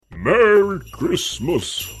Merry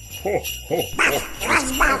Christmas. Ho, ho, ho.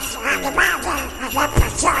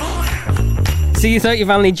 So you thought you'd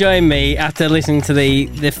finally join me after listening to the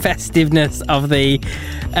festiveness of the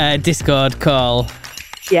Discord call?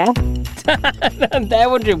 Yeah. And they're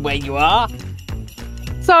wondering where you are.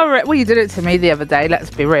 Sorry. Well, you did it to me the other day,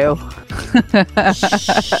 let's be real. To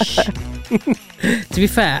be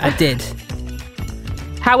fair, I did.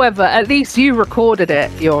 However, at least you recorded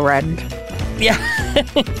it, your end. Yeah.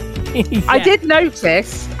 Yeah. I did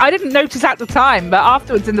notice. I didn't notice at the time, but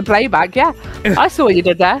afterwards in the playback, yeah. I saw what you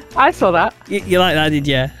did there. I saw that. You like that, did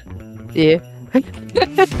you? Yeah.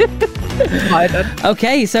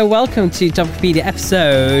 Okay, so welcome to Topicopedia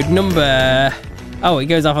episode number... Oh, it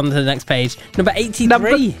goes off onto the next page. Number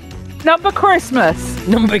 83. Number Christmas.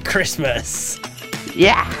 Number Christmas.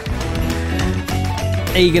 Yeah.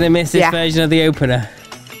 Are you going to miss this version of the opener?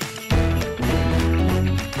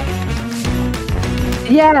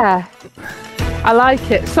 Yeah. I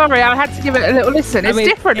like it. Sorry, I had to give it a little listen. It's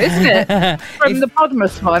different, isn't it? From the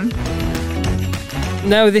Podmas one.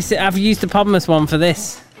 No, I've used the Podmas one for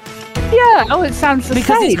this. Yeah. Oh, it sounds the same.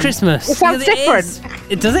 Because it's Christmas. It sounds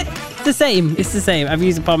different. Does it? It's the same. It's the same. I've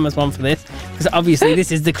used the Podmas one for this because obviously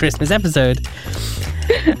this is the Christmas episode.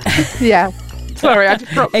 Yeah. Sorry, I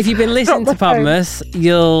just dropped. If you've been listening to Podmas,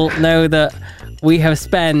 you'll know that we have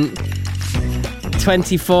spent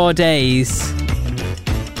 24 days.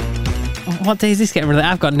 What day is this getting rid of?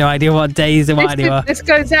 I've got no idea what days and what anymore. This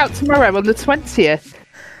goes out tomorrow on the 20th.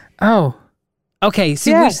 Oh. Okay,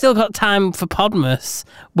 so we've still got time for Podmas,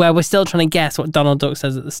 where we're still trying to guess what Donald Duck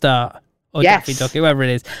says at the start. Or Daffy Duck, whoever it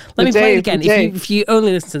is. Let me play it again. If you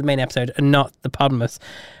only listen to the main episode and not the Podmas,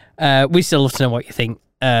 we still love to know what you think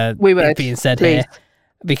we would, being said please. here.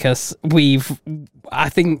 Because I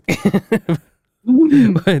think...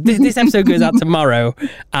 this episode goes out tomorrow,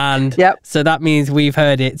 and so that means we've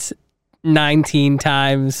heard it 19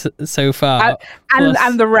 times so far,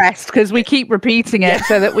 and the rest, because we keep repeating it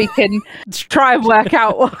so that we can try and work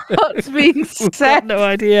out what's being said. Got no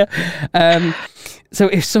idea. So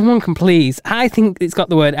if someone can please, I think it's got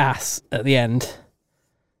the word ass at the end.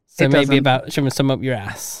 So maybe about showing sum up your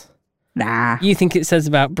ass. Nah. You think it says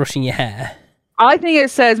about brushing your hair? I think it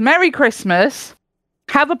says Merry Christmas,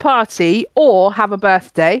 have a party, or have a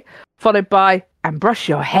birthday, followed by and brush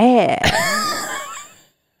your hair.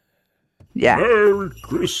 Yeah. Merry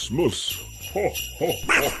Christmas. Ho, ho,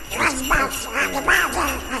 ho.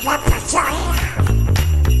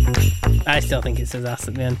 I still think it says ass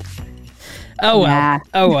at the end. Oh well. Nah.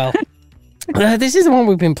 Oh well. This is the one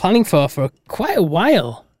we've been planning for quite a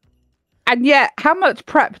while. And yet, how much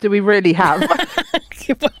prep do we really have?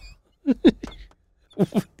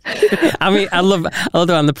 I mean, I love it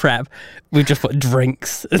on the prep. We've just put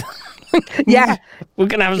drinks. Yeah. We're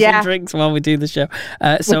going to have some drinks while we do the show.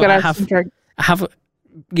 So I have,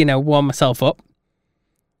 warmed myself up.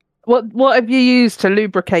 What have you used to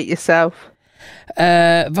lubricate yourself?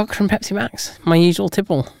 Vodka and Pepsi Max, my usual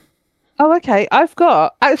tipple. Oh, okay.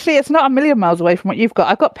 Actually, it's not a million miles away from what you've got.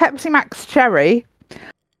 I've got Pepsi Max Cherry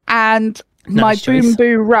and my Boom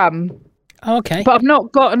Boo Rum. Oh, okay. But I've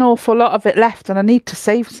not got an awful lot of it left, and I need to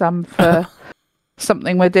save some for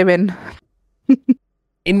something we're doing.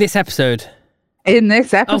 In this episode? In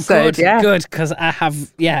this episode, Good, because I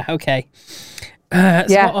have... Yeah, okay. So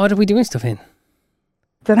what order are we doing stuff in?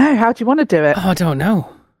 Don't know. How do you want to do it? Oh, I don't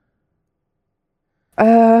know.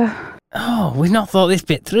 We've not thought this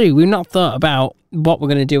bit through. We've not thought about what we're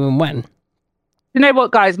going to do and when. You know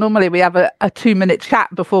what, guys? Normally we have a 2-minute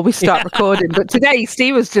chat before we start recording, but today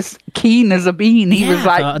Steve was just keen as a bean. He was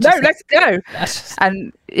like, "No, let's go!"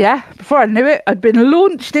 And before I knew it, I'd been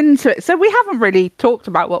launched into it. So we haven't really talked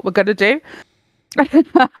about what we're going to do.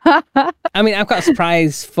 I mean, I've got a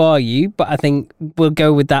surprise for you, but I think we'll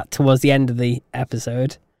go with that towards the end of the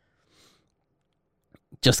episode.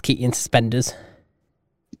 Just keep you in suspenders.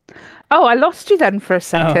 Oh, I lost you then for a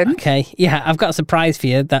second. Oh, okay. Yeah, I've got a surprise for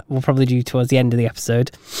you that we'll probably do towards the end of the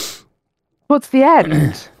episode. Towards the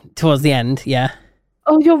end? Towards the end, yeah.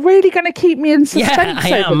 Oh, you're really going to keep me in suspense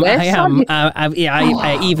over this? I am.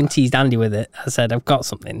 I even teased Andy with it. I said, I've got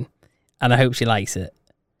something, and I hope she likes it.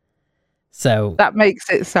 So that makes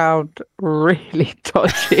it sound really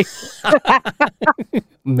dodgy.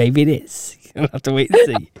 Maybe it is. We'll have to wait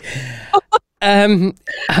and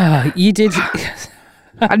see. You did...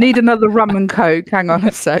 I need another rum and coke. Hang on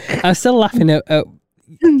a sec. I'm still laughing at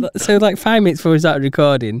so like 5 minutes before we started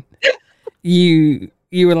recording, you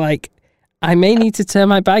were like, I may need to turn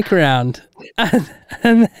my bike around.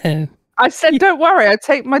 And then I said, don't worry, I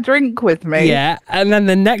take my drink with me. Yeah, and then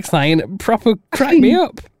the next line proper cracked me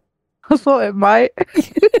up. I thought it might.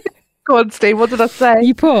 Go on, Steve. What did I say?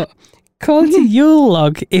 You put, call it a Yule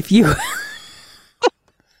log if you...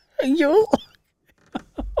 Yule?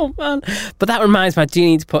 Oh, man. But that reminds me, I do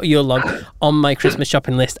need to put a Yule log on my Christmas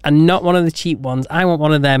shopping list, and not one of the cheap ones. I want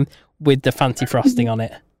one of them with the fancy frosting on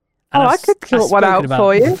it. And I could sort one out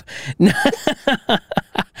for you. You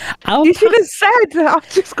should have said, I've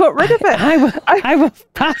just got rid of it. I will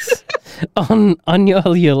pass on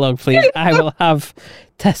your Yule log, please. I will have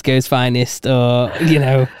Tesco's Finest or,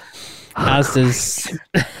 Asda's.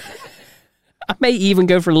 I may even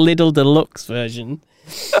go for a Lidl Deluxe version.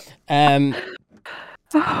 I'm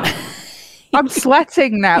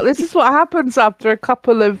sweating now. This is what happens after a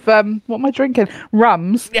couple of, what am I drinking?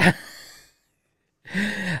 Rums. Yeah.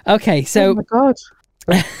 Okay, so... Oh, my God.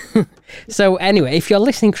 So, anyway, if you're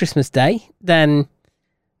listening Christmas Day, then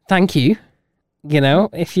thank you.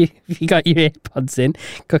 If you got your earpods in,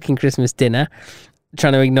 cooking Christmas dinner,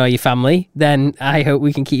 trying to ignore your family, then I hope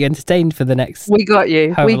we can keep you entertained for the next... We got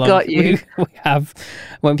you. We have...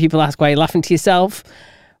 When people ask why you're laughing to yourself...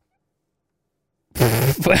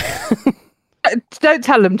 Don't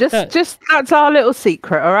tell them. Just that's our little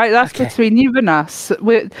secret, all right? That's between you and us.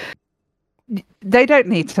 They don't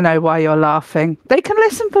need to know why you're laughing. They can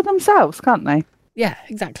listen for themselves, can't they? Yeah,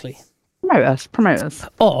 exactly. Promote us.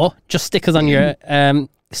 Or just stick us on your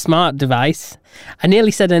smart device. I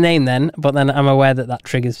nearly said a name then, but then I'm aware that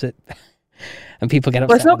triggers it. And people get upset.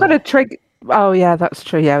 Well, it's not going to trigger... Oh, yeah, that's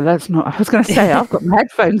true. Yeah, that's not... I was going to say, I've got my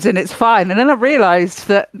headphones in, it's fine. And then I realised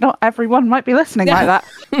that not everyone might be listening like that.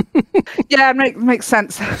 Yeah, it makes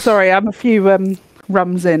sense. Sorry, I'm a few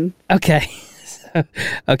rums in. Okay.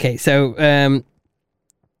 So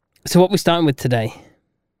what we're starting with today?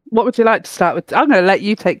 What would you like to start with? I'm going to let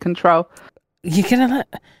you take control. You're going to let...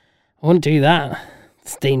 I wouldn't do that.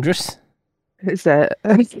 It's dangerous. Is it?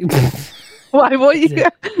 Why? What?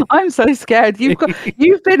 I'm so scared. You've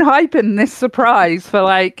been hyping this surprise for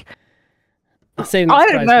like... I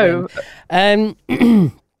don't know. I'm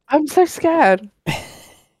so scared.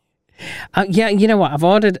 Yeah, you know what? I've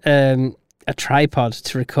ordered a tripod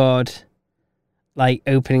to record... like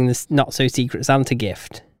opening this not so secret Santa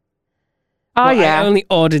gift. I only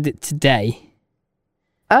ordered it today.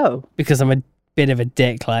 Oh. Because I'm a bit of a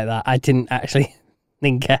dick like that. I didn't actually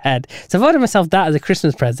think ahead. So I've ordered myself that as a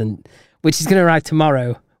Christmas present, which is going to arrive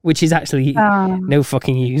tomorrow, which is actually no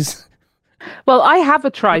fucking use. Well, I have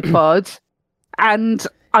a tripod and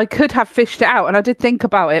I could have fished it out and I did think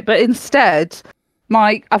about it, but instead...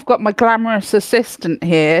 I've got my glamorous assistant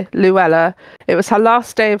here, Luella. It was her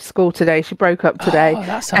last day of school today. She broke up today. Oh,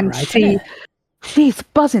 that's and right, she's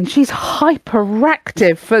buzzing. She's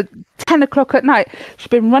hyperactive for 10 o'clock at night. She's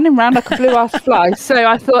been running around like a blue-ass fly. So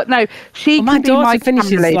I thought, no, she can be my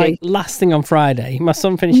finishes lady. Like last thing on Friday. My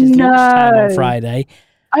son finishes lunchtime on Friday.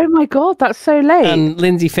 Oh my God, that's so late. And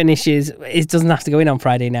Lindsay finishes, it doesn't have to go in on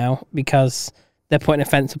Friday now because they're putting a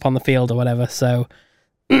fence up on the field or whatever. So...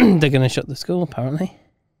 they're going to shut the school, apparently.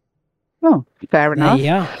 Oh, fair enough.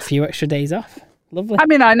 Yeah, a few extra days off. Lovely. I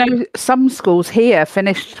mean, I know some schools here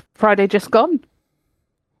finished Friday just gone.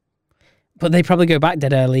 But they probably go back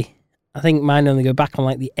dead early. I think mine only go back on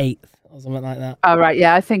like the 8th or something like that. Oh, right,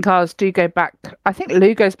 yeah. I think ours do go back. I think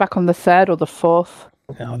Lou goes back on the 3rd or the 4th.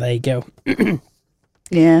 Oh, there you go.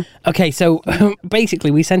 Yeah. Okay, so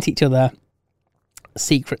basically we sent each other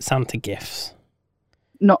secret Santa gifts.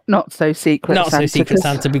 Not so secret Not Santa. so secret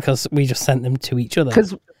Santa because we just sent them to each other.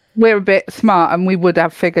 Because we're a bit smart and we would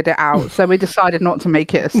have figured it out. So we decided not to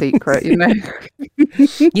make it a secret, You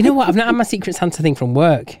know what? I've not had my secret Santa thing from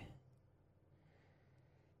work.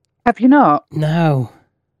 Have you not? No.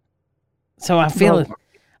 So I feel...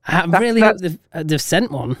 I really hope they've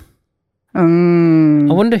sent one.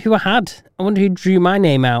 I wonder who I had. I wonder who drew my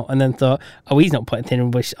name out and then thought, oh, he's not putting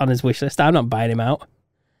anything on his wish list. I'm not buying him out.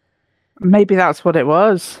 Maybe that's what it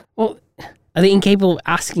was. Well, are they incapable of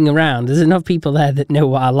asking around? There's enough people there that know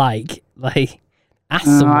what I like. Like, ask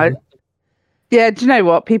someone. Yeah, do you know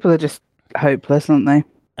what? People are just hopeless, aren't they?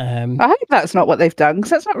 I hope that's not what they've done,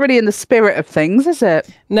 because that's not really in the spirit of things, is it?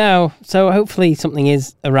 No. So hopefully something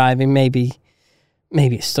is arriving. Maybe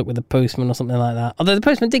it's stuck with the postman or something like that. Although the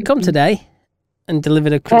postman did come today and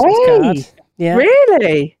delivered a Christmas card. Yeah.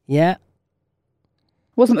 Really? Yeah.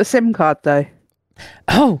 Wasn't a SIM card, though.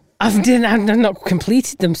 Oh, I've not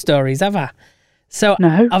completed them stories, have I? So,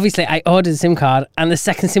 obviously, I ordered a SIM card, and the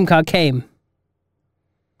second SIM card came.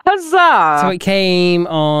 Huzzah! So it came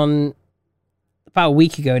on about a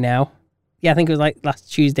week ago now. Yeah, I think it was like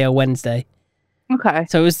last Tuesday or Wednesday. Okay.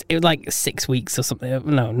 So it was like 6 weeks or something.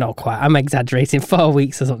 No, not quite. I'm exaggerating. 4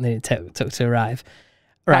 weeks or something it took to arrive.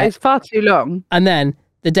 Right. That is far too long. And then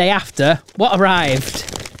the day after, what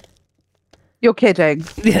arrived? You're kidding.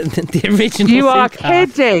 The original You are SIM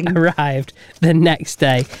card kidding. arrived the next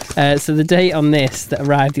day. So the date on this that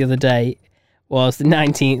arrived the other day was the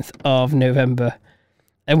 19th of November.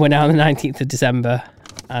 And we're now on the 19th of December.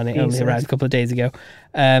 And it only arrived a couple of days ago.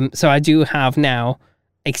 So I do have now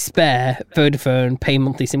a spare Vodafone pay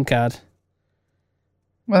monthly SIM card.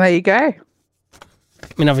 Well, there you go.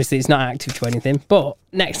 I mean, obviously it's not active to anything, but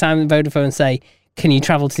next time Vodafone say, can you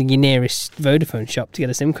travel to your nearest Vodafone shop to get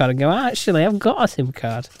a SIM card? And go, actually, I've got a SIM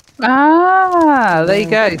card. Ah, there you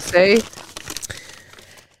go, see?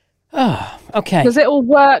 Oh, okay. Does it all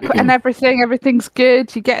work and everything? Everything's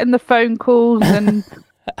good? You're getting the phone calls and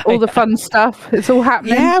all the fun stuff? It's all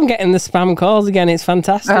happening? Yeah, I'm getting the spam calls again. It's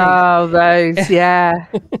fantastic. Oh, those, yeah.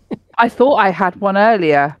 I thought I had one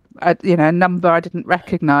earlier, a number I didn't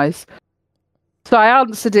recognise. So I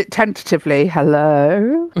answered it tentatively,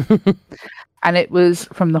 hello. And it was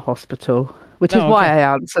from the hospital, which is why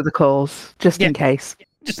I answer the calls, just in case.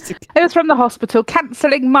 It was from the hospital,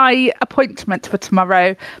 cancelling my appointment for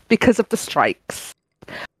tomorrow because of the strikes.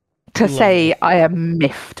 To say I am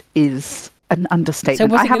miffed is an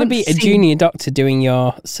understatement. So was it going to be a junior doctor doing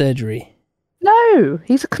your surgery? No,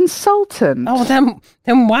 he's a consultant. Oh, then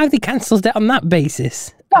why have they cancelled it on that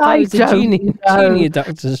basis? I don't know. Junior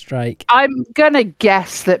doctor strike. I'm going to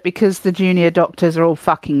guess that because the junior doctors are all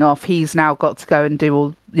fucking off, he's now got to go and do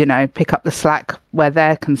all, pick up the slack where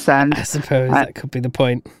they're concerned. I suppose that could be the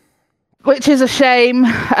point. Which is a shame.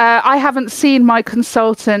 I haven't seen my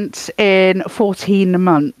consultant in 14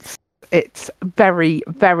 months. It's very,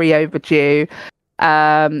 very overdue.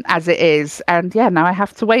 As it is, and now I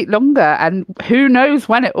have to wait longer, and who knows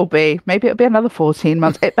when it will be. Maybe it'll be another 14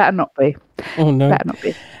 months. It better not be. Oh no, better not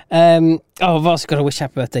be. I've also got to wish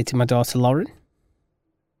happy birthday to my daughter Lauren.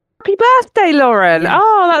 Happy birthday, Lauren.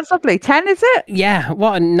 Oh, that's lovely. 10, is it? Yeah,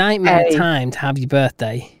 what a nightmare time to have your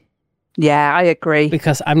birthday. Yeah, I agree,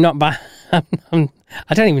 because I'm not I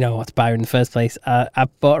don't even know what to buy her in the first place. I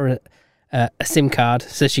bought her a SIM card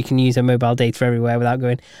so she can use her mobile data everywhere without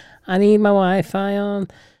going, I need my Wi-Fi on.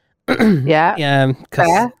 Yeah.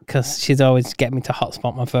 Because she's always getting me to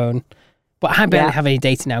hotspot my phone. But I barely have any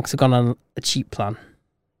data now because I've gone on a cheap plan.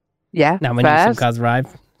 Yeah. Now my new SIM cards arrive.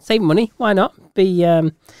 Save money. Why not?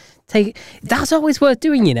 That's always worth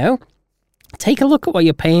doing, Take a look at what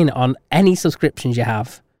you're paying on any subscriptions you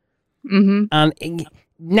have. Mm-hmm. And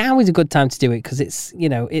now is a good time to do it because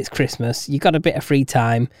it's Christmas. You got a bit of free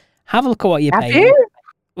time. Have a look at what you're paying. You?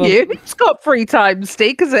 Well, you've got free time,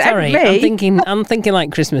 Steve, because sorry, I'm thinking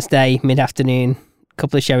like Christmas Day, mid-afternoon, a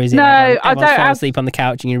couple of shows in. No, I don't fall asleep on the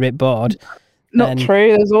couch and you're a bit bored. Not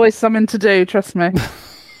true. There's always something to do, trust me.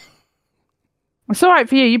 It's all right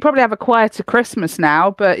for you. You probably have a quieter Christmas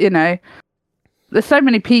now, but, there's so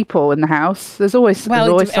many people in the house. There's always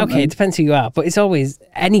something. Okay, it depends who you are, but it's always,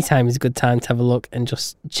 any time is a good time to have a look and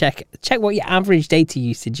just check what your average data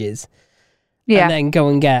usage is. Yeah. And then go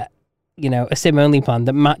and get a SIM-only plan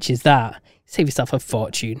that matches that. Save yourself a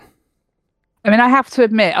fortune. I mean, I have to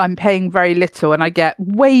admit, I'm paying very little and I get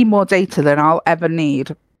way more data than I'll ever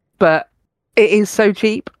need. But it is so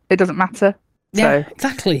cheap, it doesn't matter. Yeah,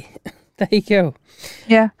 exactly. There you go.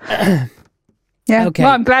 Yeah. Yeah. Okay.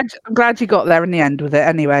 Well, I'm glad you got there in the end with it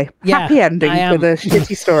anyway. Yeah, happy ending for the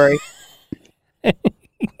shitty story.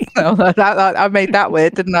 Oh, I made that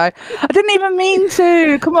weird, didn't I? I didn't even mean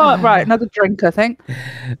to. Come on. Right, another drink, I think.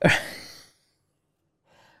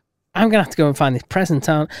 I'm going to have to go and find this present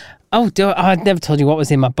out. I'd never told you what was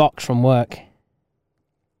in my box from work.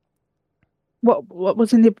 What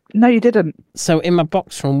was in the... No, you didn't. So in my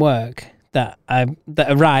box from work that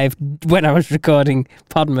arrived when I was recording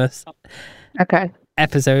Podmas. Okay.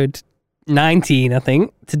 Episode 19, I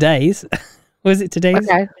think. Today's. Was it today's?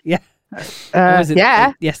 Okay. Yeah.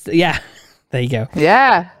 Yeah. Yes. Yeah. There you go.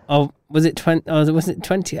 Yeah. Oh, was it 20? Oh, was it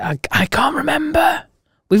 20? I can't remember.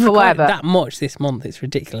 We've recorded that much this month. It's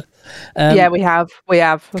ridiculous. Yeah, we have.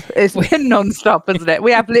 It's been non-stop, isn't it?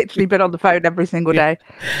 We have literally been on the phone every single day.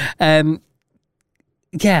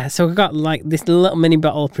 Yeah, so we got like this little mini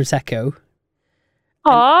bottle of Prosecco.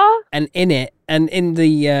 Aww. And in it, and in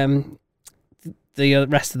the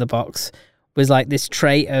rest of the box was like this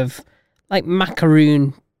tray of like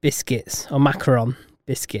macaroon biscuits or macaron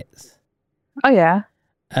biscuits. Oh yeah.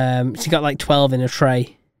 She got like 12 in a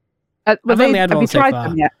tray. Have you tried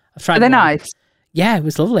them yet? I've tried Are they one. nice? Yeah, it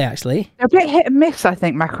was lovely actually. They're a bit hit and miss, I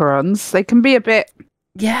think, macarons. They can be a bit...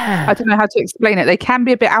 Yeah. I don't know how to explain it. They can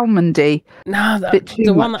be a bit almondy. No,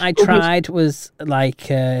 the one that I tried was like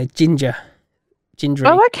gingery.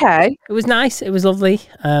 Oh, okay. It was nice. It was lovely.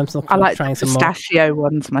 So I like trying the pistachio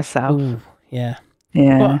ones myself. Ooh, yeah.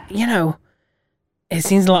 Yeah. But, it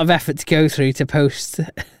seems a lot of effort to go through to post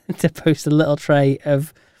to post a little tray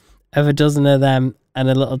of a dozen of them and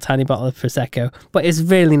a little tiny bottle of Prosecco. But it's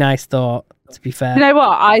really nice thought, to be fair. You know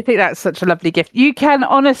what? I think that's such a lovely gift. You can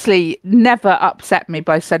honestly never upset me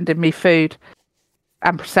by sending me food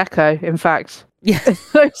and Prosecco, in fact. Yeah.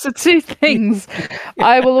 Those are two things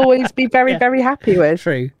I will always be very, very happy with.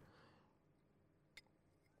 True.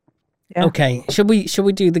 Yeah. Okay, should we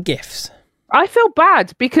do the gifts? I feel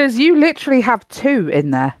bad because you literally have 2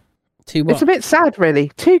 in there. 2 what? It's a bit sad,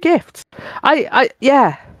 really. 2 gifts.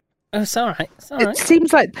 Yeah. Oh, it's all right. It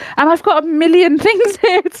seems like, and I've got a million things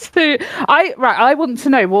here too. I want to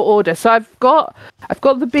know what order. So I've got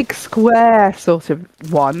the big square sort of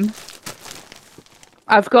one.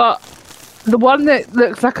 I've got the one that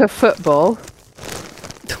looks like a football.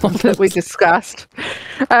 The one that we discussed.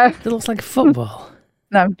 It looks like a football.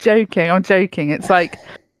 No, I'm joking. It's like,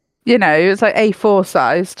 it's like A4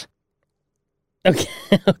 sized. Okay.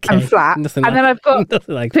 And flat. Nothing and then I've got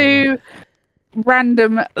like 2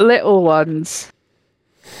 random little ones.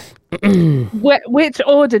 Which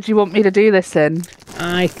order do you want me to do this in?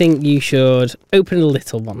 I think you should open a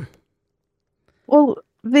little one. Well,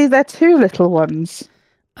 they're 2 little ones.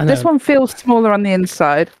 This one feels smaller on the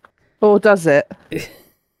inside. Or does it?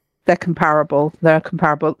 They're comparable. So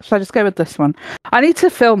I just go with this one. I need to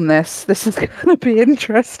film this. This is going to be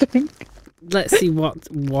interesting. Let's see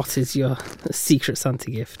what is your secret Santa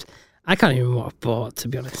gift. I can't even remember what I bought, to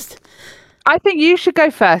be honest. I think you should go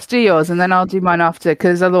first. Do yours, and then I'll do mine after,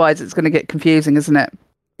 because otherwise it's going to get confusing, isn't it?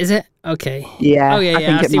 Is it? Okay. Yeah. Oh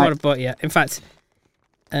yeah. I see what I bought. Yeah. In fact,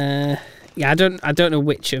 I don't know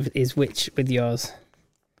which is which with yours.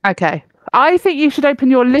 Okay. I think you should open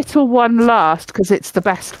your little one last because it's the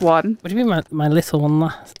best one. What do you mean my little one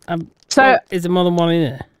last? Is there more than one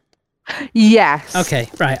in it? Yes. Okay,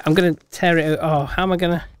 right. I'm going to tear it out. Oh, how am I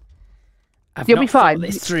going to... You'll be fine.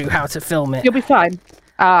 This through how to film it. You'll be fine.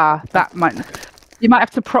 You might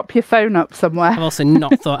have to prop your phone up somewhere. I've also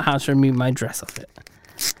not thought how to remove my dress off it.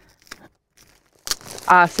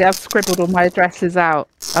 See, I've scribbled all my addresses out.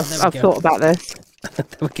 I've thought about this. There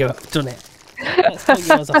we go. I've done it. Let's put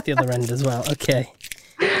yours off the other end as well. Okay.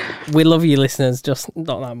 We love you, listeners, just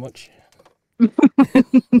not that much.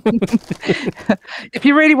 If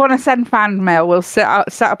you really want to send fan mail, we'll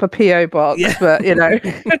set up a PO box. Yeah. But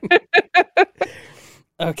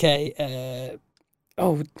Okay.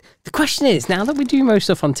 The question is, now that we do most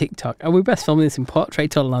stuff on TikTok, are we best filming this in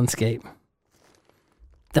portrait or landscape?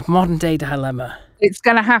 The modern day dilemma. It's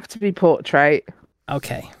gonna have to be portrait.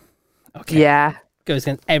 Okay. Yeah. Goes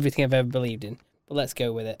against everything I've ever believed in, but let's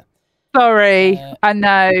go with it. Sorry, I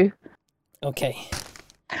know. Okay.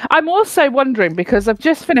 I'm also wondering, because I've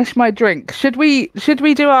just finished my drink, should we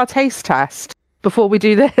do our taste test before we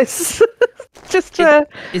do this? Just to...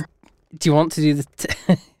 do you want to do this?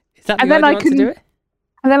 Is that the way you want to do it?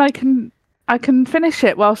 And then I can finish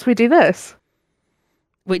it whilst we do this.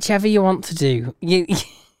 Whichever you want to do.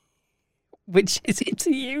 Which is it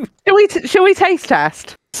to you? Shall we taste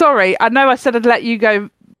test? Sorry, I know I said I'd let you go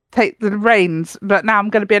take the reins, but now I'm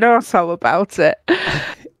going to be an arsehole about it.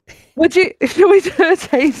 Shall we do a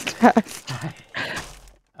taste test?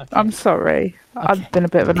 Okay. I'm sorry. Okay. I've been a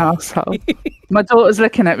bit of an arsehole. My daughter's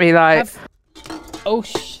looking at me like...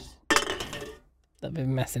 That bit of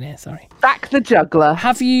a mess in here, sorry. Back the juggler.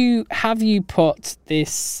 Have you put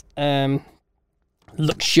this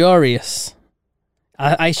luxurious...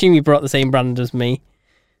 I assume you brought the same brand as me.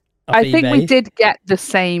 I think we did get the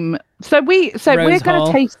same. So we're going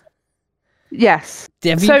to taste. Yes.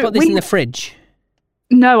 Have you put this in the fridge?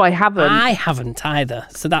 No, I haven't. I haven't either.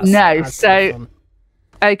 So that's fun.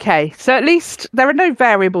 Okay. So at least there are no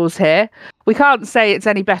variables here. We can't say it's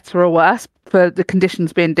any better or worse for the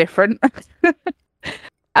conditions being different.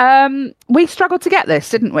 We struggled to get this,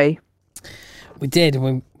 didn't we? We did.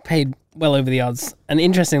 We paid well over the odds. And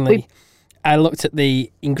interestingly, I looked at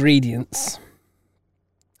the ingredients.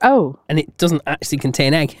 Oh. And it doesn't actually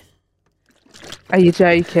contain egg. Are you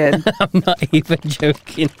joking? I'm not even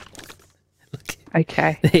joking. Look,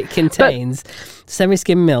 okay. It contains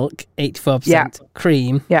semi-skim milk, 84%,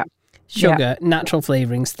 cream, sugar, natural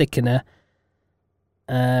flavourings, thickener,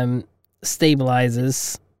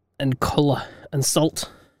 stabilizers, and colour and salt.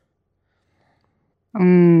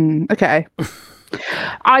 Okay.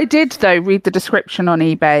 I did, though, read the description on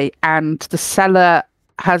eBay, and the seller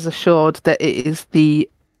has assured that it is the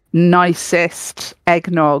nicest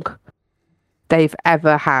eggnog they've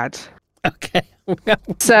ever had. Okay.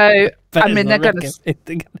 So I mean, they're going to say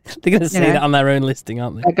that on their own listing,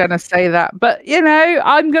 aren't they? They're going to say that. But,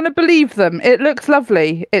 I'm going to believe them. It looks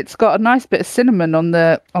lovely. It's got a nice bit of cinnamon on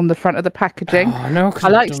the front of the packaging. Oh, no,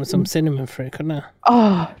 because I've done some cinnamon for it, couldn't I?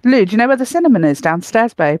 Oh, Lou, do you know where the cinnamon is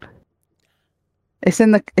downstairs, babe? It's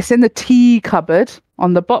in the tea cupboard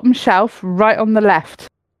on the bottom shelf, right on the left.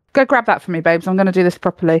 Go grab that for me, babes. I'm going to do this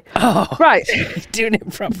properly. Oh, right. Doing it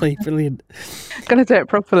properly. Brilliant. Going to do it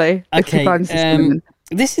properly. Okay.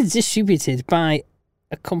 This is distributed by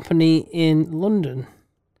a company in London,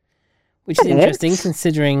 which is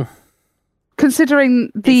interesting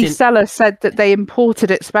considering the seller said that they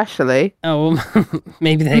imported it specially. Oh, well,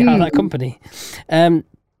 maybe they are that company. So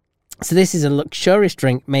this is a luxurious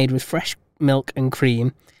drink made with fresh milk and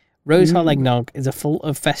cream. Rose Hall Eggnog is full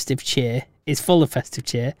of festive cheer.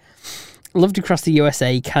 Loved across the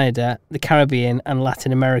USA, Canada, the Caribbean, and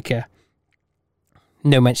Latin America.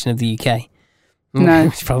 No mention of the UK. No.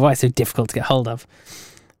 Which is probably why it's so difficult to get hold of.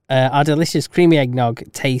 Our delicious creamy eggnog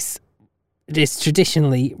is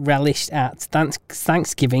traditionally relished at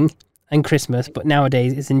Thanksgiving and Christmas, but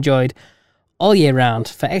nowadays it's enjoyed all year round.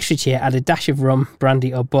 For extra cheer, add a dash of rum,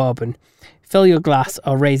 brandy, or bourbon. Fill your glass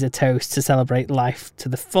or raise a toast to celebrate life to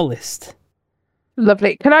the fullest.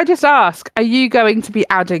 Lovely. Can I just ask, are you going to be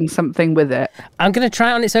adding something with it? I'm going to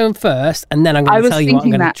try it on its own first, and then I'm going to tell you what I'm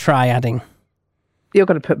going to try adding. You're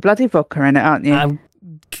going to put bloody vodka in it, aren't you? I'm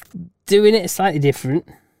doing it slightly different.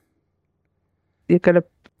 You're going to...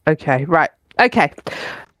 Okay, right. Okay.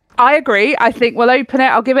 I agree. I think we'll open it.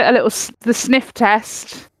 I'll give it the sniff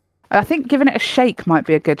test. I think giving it a shake might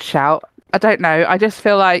be a good shout. I don't know. I just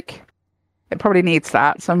feel like it probably needs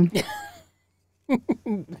that. So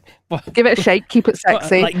give it a shake. Keep it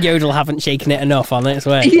sexy. Like Yodel haven't shaken it enough on its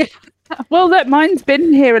way. Yeah. Well, look, mine's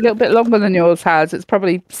been here a little bit longer than yours has. It's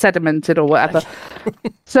probably sedimented or whatever.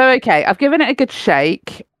 So, okay, I've given it a good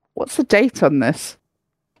shake. What's the date on this?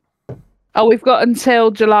 Oh, we've got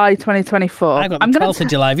until July 2024. I got the 12th of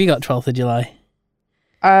July. Have you got 12th of July?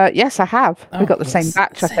 Yes, I have. We've got the same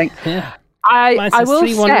batch, I think. Yeah. I will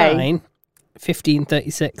 319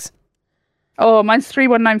 1536. Oh, mine's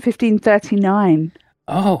 319 1539.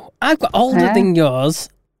 Oh, I've got older than yours.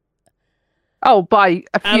 Oh, by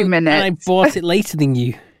a few minutes. And I bought it later than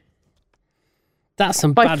you. That's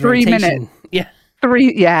some by bad 3 rotation. Minutes. Yeah.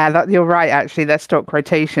 You're right, actually. Their stock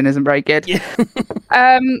rotation isn't very good. Yeah. What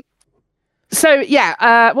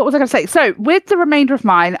was I going to say? So, with the remainder of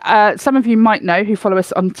mine, some of you might know who follow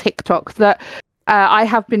us on TikTok that I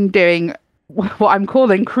have been doing what I'm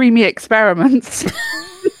calling creamy experiments.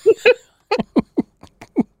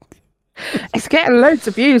 It's getting loads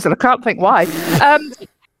of views, and I can't think why.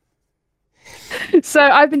 So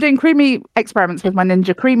I've been doing creamy experiments with my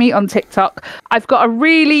Ninja Creamy on TikTok. I've got a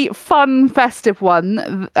really fun, festive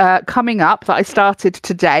one coming up that I started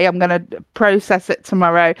today. I'm going to process it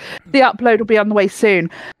tomorrow. The upload will be on the way soon.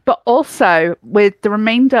 But also, with the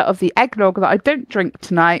remainder of the eggnog that I don't drink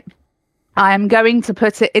tonight, I am going to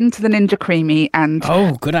put it into the Ninja Creamy and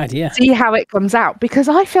good idea. See how it comes out. Because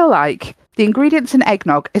I feel like the ingredients in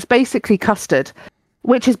eggnog is basically custard,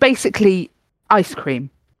 which is basically ice cream,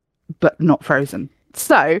 but not frozen.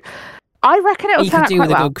 So I reckon it'll turn out quite well. You could do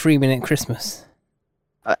with a good cream in it at Christmas.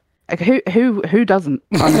 Who doesn't,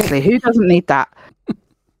 honestly? Who doesn't need that?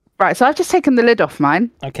 Right, so I've just taken the lid off mine.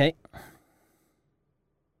 Okay.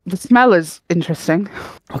 The smell is interesting.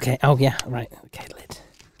 Okay. Oh, yeah. Right. Okay, lid.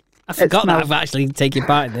 I forgot that I've actually taken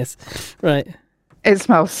part in this. Right. It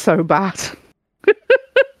smells so bad.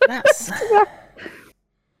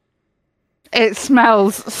 It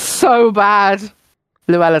smells so bad.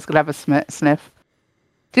 Luella's going to have a sniff.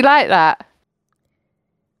 Do you like that?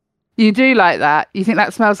 You do like that? You think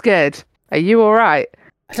that smells good? Are you all right?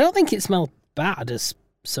 I don't think it smelled bad as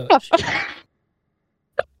such.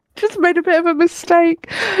 Just made a bit of a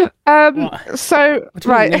mistake. So, what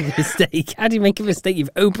do you mean make a mistake? How do you make a mistake? You've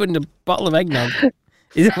opened a bottle of eggnog.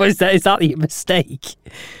 Is that your mistake?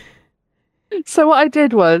 So what I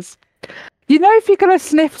did was, if you're going to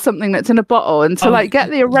sniff something that's in a bottle and to get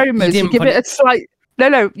the aromas, you give it a slight...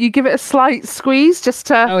 No, you give it a slight squeeze just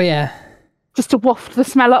to waft the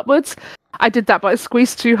smell upwards. I did that, but I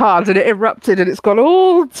squeezed too hard and it erupted and it's gone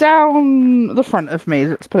all down the front of me.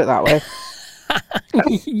 Let's put it that way.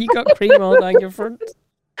 You got cream all down your front.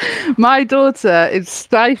 My daughter is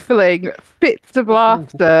stifling fits of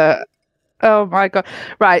laughter. Oh my God.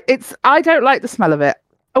 Right. I don't like the smell of it.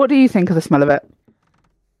 What do you think of the smell of it?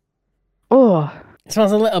 Oh. It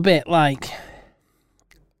smells a little bit like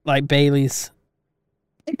Baileys.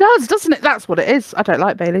 It does, doesn't it? That's what it is. I don't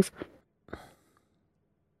like Baileys.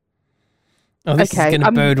 Oh, this is going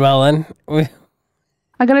to bode well then.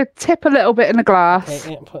 I'm going to tip a little bit in the glass.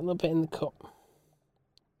 Okay, yeah, put a little bit in the cup.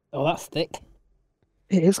 Oh, that's thick.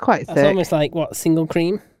 It is quite thick. That's almost like, what, single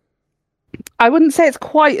cream? I wouldn't say it's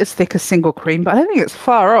quite as thick as single cream, but I don't think it's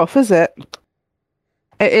far off, is it?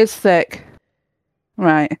 It is thick.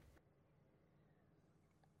 Right.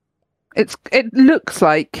 It looks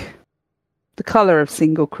like the colour of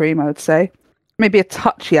single cream, I would say. Maybe a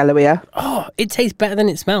touch yellowier. Oh, it tastes better than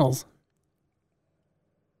it smells.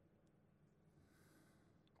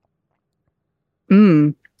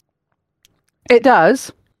 It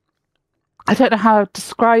does. I don't know how to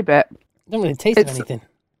describe it. I don't really taste anything.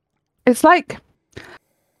 It's like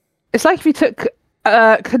if you took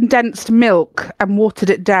condensed milk and watered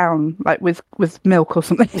it down, like with milk or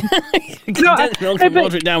something. Condensed milk and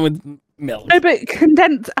water it down with milk. No, but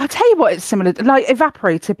condensed. I'll tell you what it's similar to, like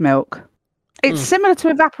evaporated milk. It's similar to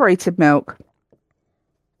evaporated milk.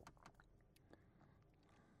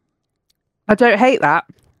 I don't hate that.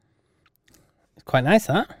 It's quite nice,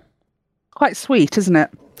 that. Quite sweet, isn't it?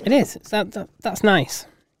 It is. That's nice.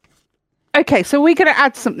 Okay, so we're going to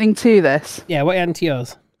add something to this. Yeah, what are you adding to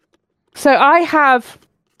yours? So I have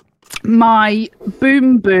my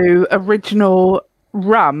Boom Boo original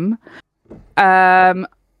rum,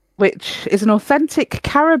 which is an authentic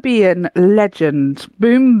Caribbean legend.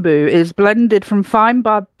 Boom Boo is blended from fine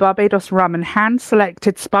Barbados rum and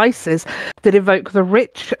hand-selected spices that evoke the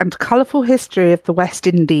rich and colourful history of the West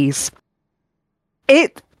Indies.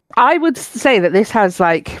 I would say that this has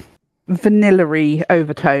like vanilla-y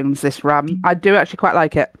overtones, this rum. I do actually quite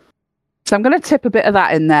like it. So I'm going to tip a bit of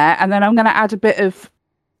that in there, and then I'm going to add a bit of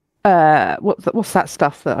what's that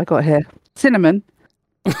stuff that I got here? Cinnamon.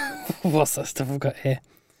 What's that stuff I've got here?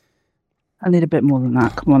 I need a bit more than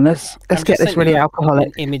that. Come on, let's get this really alcoholic.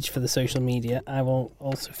 An image for the social media. I will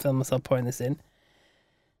also film myself pouring this in.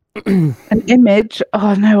 An image?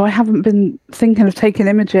 Oh no, I haven't been thinking of taking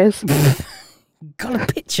images.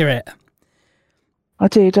 Gotta picture it. I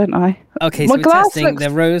do, don't I? Okay, so we're testing the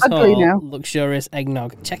Rose Hall Luxurious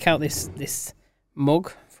Eggnog. Check out this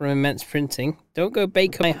mug from Immense Printing. Don't go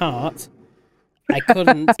bake my heart. I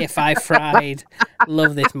couldn't if I fried.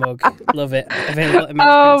 Love this mug. Love it. Available at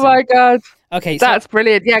Immense Printing. My God. Okay, so that's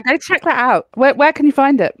brilliant. Yeah, go check that out. Where can you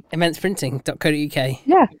find it? immenceprinting.co.uk.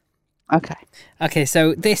 Yeah. Okay. Okay,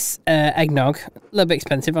 so this eggnog, a little bit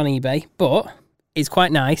expensive on eBay, but it's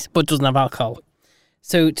quite nice, but doesn't have alcohol.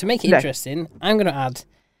 So to make it interesting, I'm going to add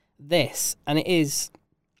this, and it is,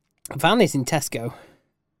 I found this in Tesco.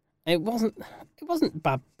 It wasn't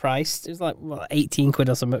bad priced. It was like, 18 quid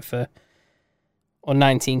or something or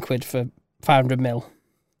 19 quid for 500 ml.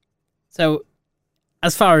 So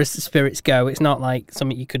as far as the spirits go, it's not like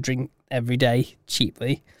something you could drink every day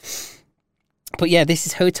cheaply. But yeah, this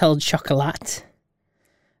is Hotel Chocolat.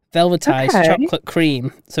 Velvetized chocolate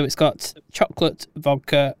cream. So it's got chocolate,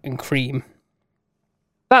 vodka, and cream.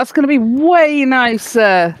 That's going to be way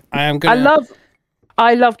nicer. I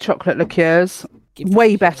love chocolate liqueurs.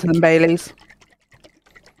 Way better than Bailey's.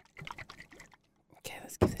 Okay,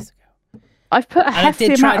 let's give this a go. I've put a hefty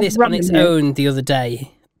amount of rum in. I did try this on its own the other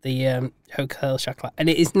day, the Hotel Chocolat, and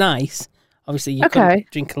it is nice. Obviously, you can't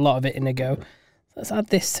drink a lot of it in a go. Let's add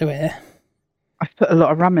this to it. I've put a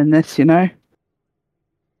lot of rum in this, you know.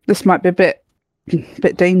 This might be a bit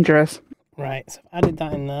dangerous. Right, so I've added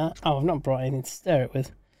that in there. Oh, I've not brought anything to stir it with.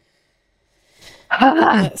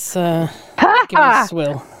 Let's give it a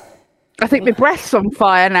swill. I think my breath's on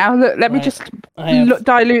fire now. Look, let me just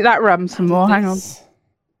dilute that rum some more. Hang on.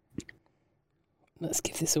 Let's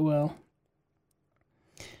give this a whirl.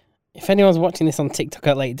 If anyone's watching this on TikTok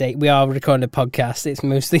at late date, we are recording a podcast. It's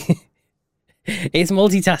mostly it's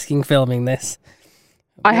multitasking filming this.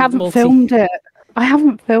 I haven't filmed it. You've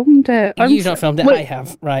not filmed it. I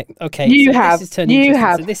have. Right. Okay. You have. So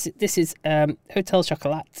this is Hotel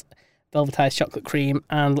Chocolat, velvetized chocolate cream,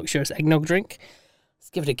 and luxurious eggnog drink.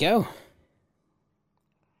 Let's give it a go.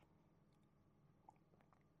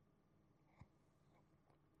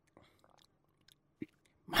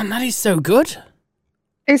 Man, that is so good.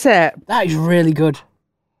 Is it? That is really good.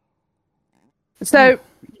 So,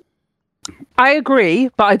 I agree,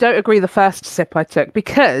 but I don't agree the first sip I took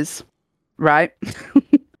because, right,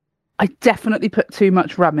 I definitely put too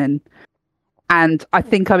much rum in and I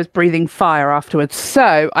think I was breathing fire afterwards.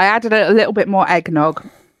 So, I added a little bit more eggnog,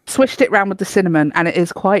 swished it round with the cinnamon, and it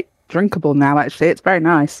is quite drinkable now, actually. It's very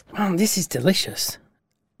nice. Man, this is delicious.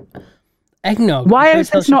 Eggnog. Why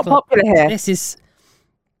is this not popular here? This is...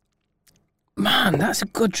 Man, that's a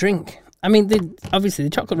good drink. I mean, obviously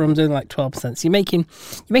the chocolate rum's only like 12%. So you're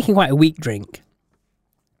making quite a weak drink.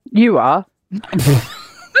 You are.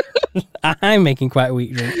 I'm making quite a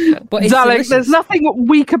weak drink. But it's darling, delicious. there's nothing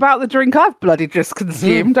weak about the drink I've bloody just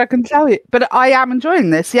consumed, I can tell you. But I am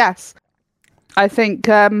enjoying this, yes. I think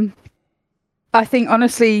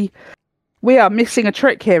honestly, we are missing a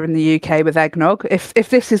trick here in the UK with eggnog. If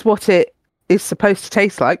this is what it is supposed to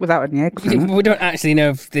taste like without any eggs in it. We don't actually know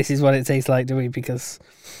if this is what it tastes like, do we? Because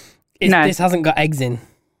this hasn't got eggs in.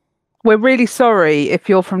 We're really sorry if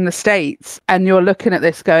you're from the States and you're looking at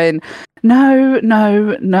this going, no,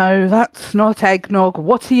 that's not eggnog.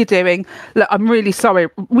 What are you doing? Look, I'm really sorry.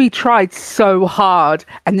 We tried so hard,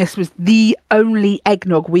 and this was the only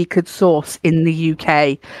eggnog we could source in the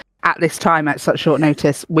UK at this time at such short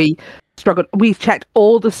notice. We struggled. We've checked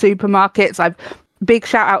all the supermarkets. Big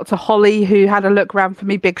shout out to Holly, who had a look round for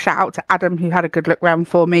me. Big shout out to Adam, who had a good look round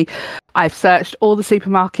for me. I've searched all the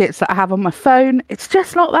supermarkets that I have on my phone. It's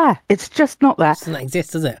just not there. It's just not there. It doesn't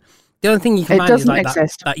exist, does it? The only thing you can find is like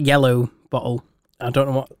that yellow bottle. I don't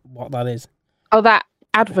know what that is. Oh, that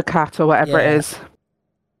Advocat or whatever it is,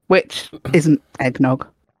 which isn't eggnog.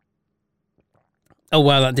 Oh,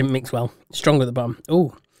 wow, that didn't mix well. Strong at the bottom.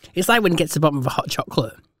 Oh, it's like when it gets to the bottom of a hot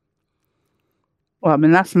chocolate. Well, I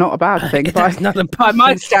mean, that's not a bad thing. That's not a bad by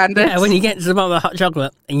my standards. Yeah, when you get to the bottom of the hot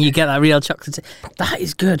chocolate and you get that real chocolate, that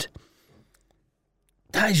is good.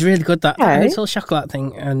 That is really good, that little chocolate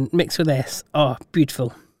thing, and mixed with this. Oh,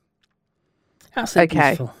 beautiful. Absolutely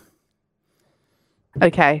beautiful.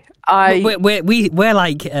 Okay. We're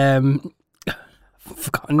like,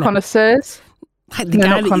 forgotten connoisseurs? Like the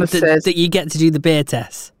guy that you get to do the beer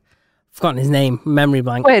test. Forgotten his name, memory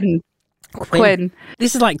blank. Quinn.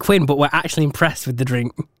 This is like Quinn, but we're actually impressed with the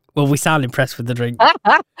drink. Well, we sound impressed with the drink.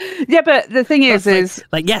 Yeah, but the thing is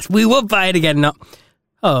yes, we would buy it again. Not,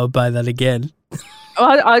 I'll buy that again.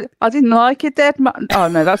 I didn't like it that much. Oh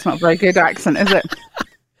no, that's not a very good accent, is it?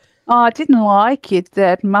 I didn't like it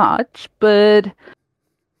that much, but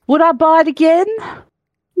would I buy it again?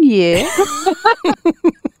 Yeah.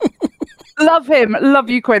 Love him. Love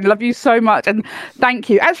you, Quinn. Love you so much. And thank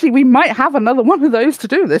you. Actually, we might have another one of those to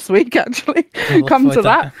do this week, actually. Come to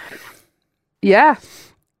that. Yeah.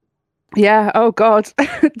 Yeah. Oh, God.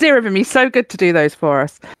 Dear of me, so good to do those for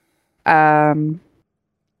us.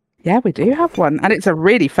 Yeah, we do have one. And it's a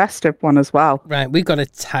really festive one as well. Right. We've got to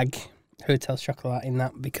tag Hotel Chocolat in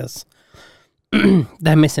that because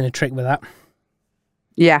they're missing a trick with that.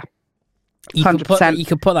 Yeah. 100%. You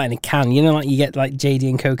could put that in a can. You know, like you get like JD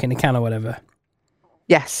and Coke in a can or whatever.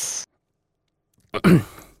 Yes.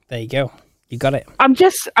 There you go. You got it. I'm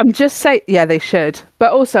just saying, yeah, they should.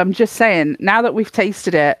 But also, I'm just saying, now that we've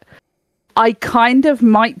tasted it, I kind of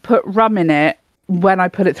might put rum in it when I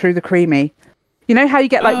put it through the creamy. You know how you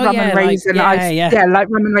get like rum and raisin ice? Yeah, like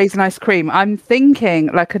rum and raisin ice cream. I'm thinking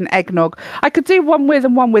like an eggnog. I could do one with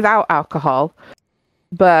and one without alcohol,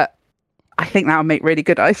 but I think that'll make really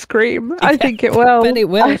good ice cream. Yeah, I think it will. But it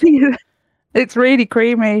will. I think it's really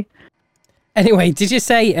creamy. Anyway, did you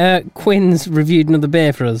say Quinn's reviewed another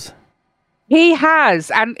beer for us? He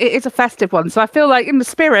has, and it is a festive one. So I feel like in the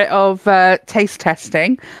spirit of taste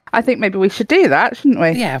testing, I think maybe we should do that, shouldn't we?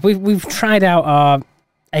 Yeah, we've tried out our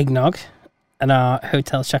eggnog and our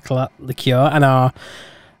Hotel Chocolat liqueur and our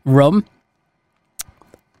rum.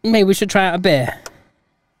 Maybe we should try out a beer.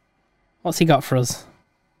 What's he got for us?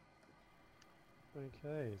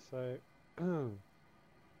 Okay, so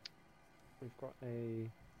we've got a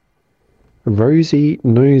Rosy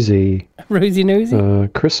Nosy. Rosy Nosy?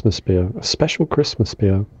 Christmas beer. A special Christmas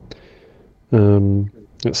beer.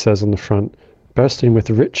 It says on the front, bursting with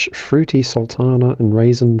rich, fruity sultana and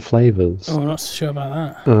raisin flavours. Oh, I'm not so sure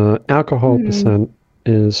about that. Alcohol percent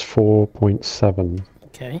is 4.7.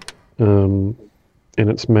 Okay. And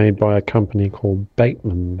it's made by a company called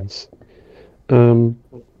Bateman's.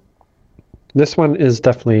 This one is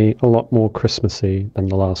definitely a lot more Christmassy than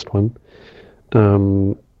the last one.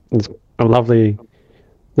 There's a lovely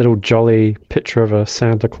little jolly picture of a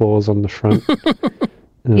Santa Claus on the front.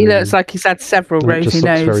 He looks like he's had several Rosy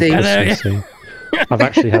Nosy. I've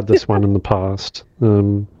actually had this one in the past.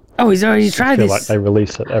 He's already tried this. I feel like they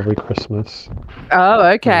release it every Christmas. Oh,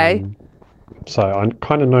 okay. So I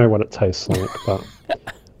kind of know what it tastes like, but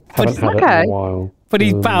haven't had it in a while. But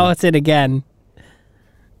he's bought it again.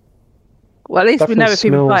 Well, at least we know if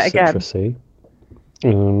people buy it again. Citrusy.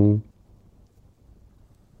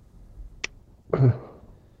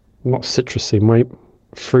 Not citrusy, mate.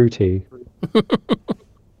 Fruity.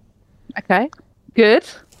 Okay, good.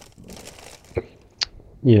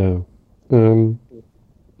 Yeah. But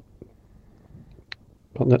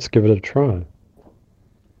let's give it a try.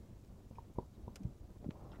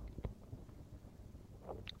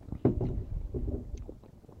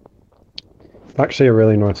 Actually, a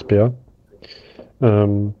really nice beer.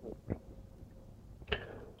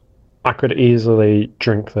 I could easily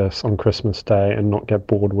drink this on Christmas Day and not get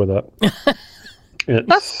bored with it.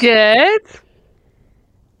 That's good.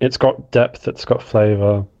 It's got depth. It's got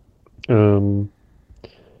flavour. I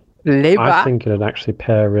think it'd actually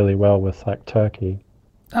pair really well with like turkey.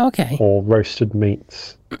 Okay. Or roasted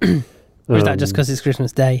meats. Or is that just because it's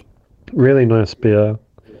Christmas Day? Really nice beer.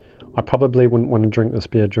 I probably wouldn't want to drink this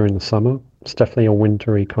beer during the summer. It's definitely a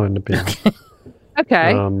wintry kind of beer.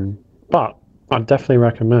 Okay. But I'd definitely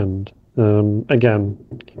recommend. Again,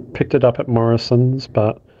 picked it up at Morrison's,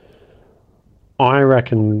 but I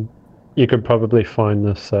reckon you could probably find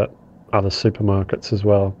this at other supermarkets as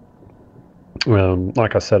well.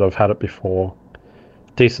 Like I said, I've had it before.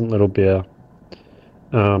 Decent little beer.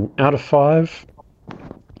 Out of 5,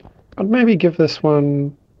 I'd maybe give this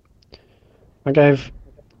one... I gave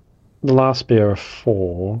the last beer a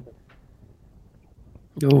 4.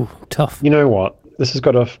 Oh, tough. You know what? This has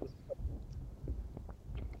got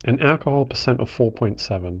an alcohol percent of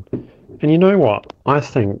 4.7. And you know what? I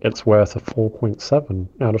think it's worth a 4.7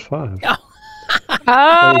 out of 5.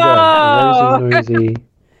 Oh. There you go.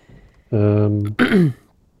 A rosy nosy.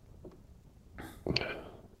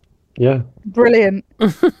 Yeah. Brilliant.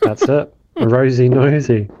 That's it. A rosy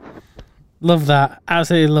nosy. Love that.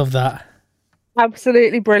 Absolutely love that.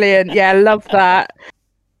 Absolutely brilliant. Yeah, love that.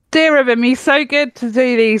 Dear of him, he's so good to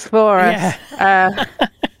do these for us. Yeah.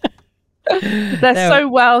 They're so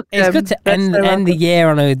welcome. It's good to end the year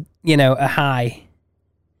on a high.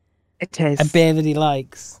 It is. A beer that he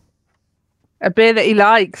likes. A beer that he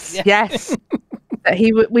likes. Yeah. Yes.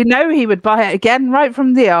 We know he would buy it again right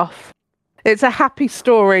from the off. It's a happy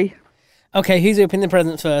story. Okay, who's opening the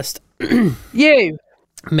presents first? You.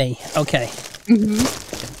 Me. Okay.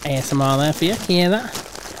 ASMR there for you. Can you hear that?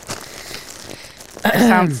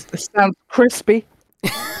 It sounds crispy.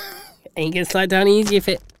 Ain't gonna slide down easy if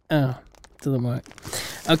it... Oh, doesn't work.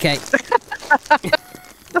 Okay.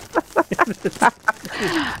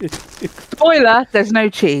 Spoiler, there's no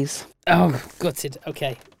cheese. Oh, gutted.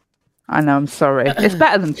 Okay. I know, I'm sorry. It's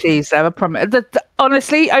better than cheese, though, I promise.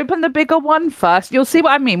 Honestly, open the bigger one first. You'll see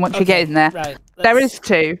what I mean once you get in there. Right. There is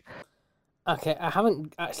 2. Okay, I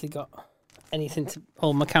haven't actually got anything to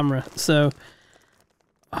hold my camera, so...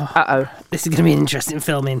 Uh-oh. This is going to be an interesting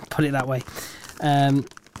filming, put it that way.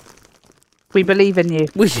 We believe in you.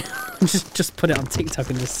 We should just put it on TikTok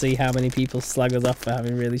and just see how many people slag us off for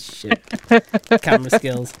having really shit camera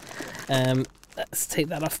skills. Let's take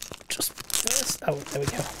that off just first. Oh, there we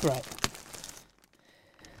go. Right.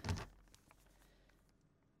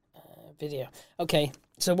 Video. Okay,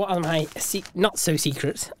 so what are my not so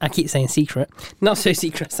secret? I keep saying secret. Not so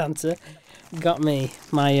secret Santa got me,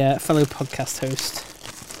 my fellow podcast host.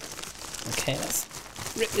 Okay, let's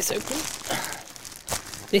rip this open.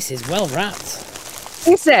 This is well wrapped.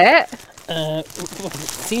 Is it? Well, it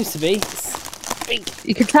seems to be. It's big.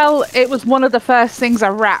 You can tell it was one of the first things I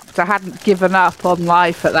wrapped. I hadn't given up on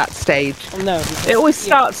life at that stage. Oh, no. It always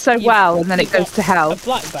starts so well and then it goes to hell. A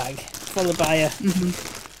black bag followed by a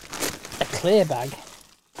clear bag.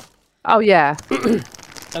 Oh, yeah.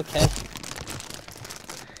 Okay.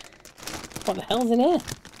 What the hell's in here?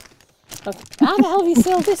 How the hell have you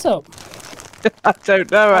sealed this up? I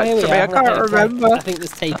don't know, actually. I can't remember. I think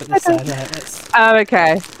there's tape at this side. Right, let's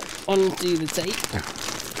okay. undo the tape.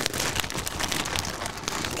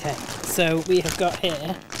 Okay, so we have got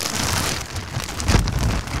here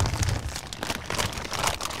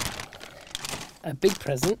a big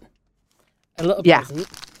present, a little present.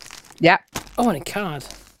 Yeah. Oh, and a card.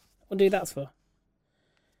 What do that's for?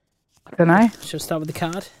 I don't know. Should I start with the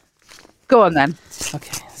card? Go on then.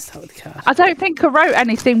 Okay, let's start with the card. I don't think I wrote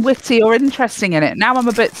anything witty or interesting in it. Now I'm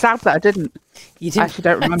a bit sad that I didn't. You didn't? I actually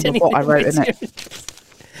don't remember what I wrote in it.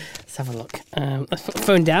 Let's have a look. Let's put the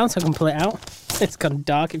phone down so I can pull it out. It's gone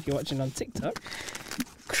dark if you're watching on TikTok.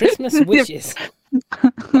 Christmas wishes.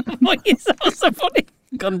 What is that so funny?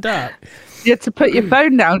 Gone dark. You had to put your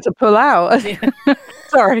phone down to pull out. Yeah.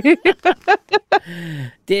 Sorry.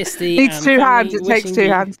 Dear Steve, needs 2 hands. It takes 2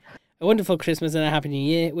 hands. A wonderful Christmas and a happy new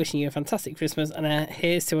year. Wishing you a fantastic Christmas and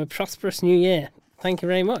here's to a prosperous new year. Thank you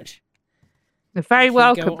very much. You're very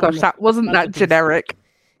welcome. Gosh, that wasn't that generic.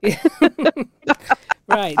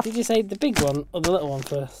 Right. Did you say the big one or the little one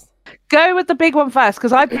first? Go with the big one first,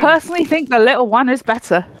 because I personally think the little one is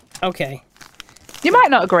better. Okay. You might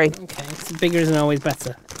not agree. Okay. So bigger isn't always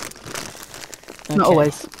better. Okay. Not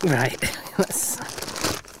always. Right.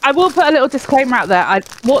 I will put a little disclaimer out there.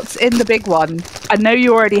 What's in the big one? I know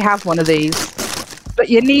you already have one of these, but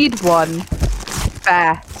you need one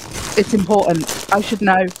there. It's important. I should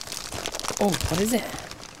know. Oh, what is it?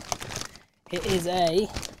 It is a...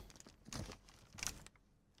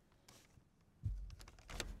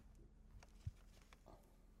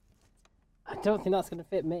 don't think that's going to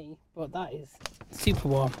fit me, but that is super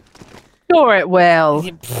warm. Sure it will.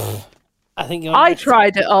 I think I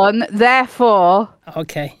tried it on, therefore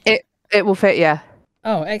okay. It will fit you.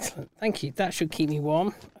 Oh, excellent. Thank you. That should keep me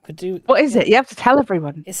warm. I could do. What is it? You have to tell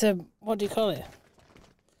everyone. It's a, what do you call it?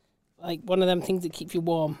 Like one of them things that keep you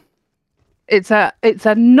warm. It's a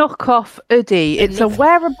knockoff hoodie. It's a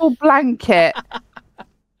wearable blanket.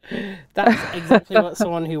 That's exactly what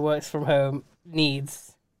someone who works from home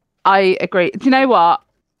needs. I agree. Do you know what?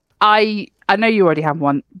 I know you already have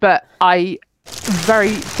one, but I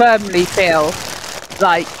very firmly feel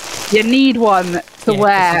like you need one to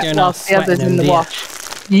wear whilst the other's in the wash.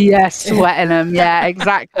 Yes, sweating them. Yeah,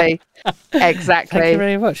 exactly. Exactly. Thank you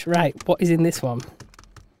very much. Right, what is in this one?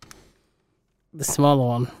 The smaller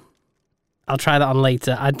one. I'll try that on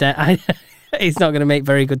later. It's not going to make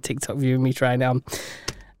very good TikTok view of me trying it on.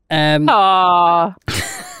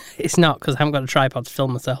 It's not, because I haven't got a tripod to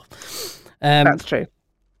film myself. That's true.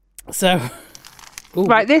 So,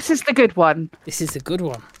 right, this is the good one. This is the good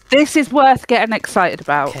one. This is worth getting excited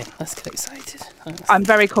about. Okay, let's get excited. I'm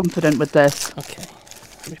very confident with this. Okay,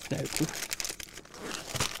 rip it open.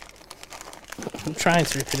 I'm trying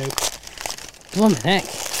to rip it open. Blimey heck.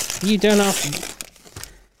 You don't have...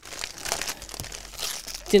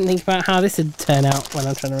 Didn't think about how this would turn out when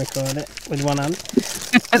I'm trying to record it with one hand.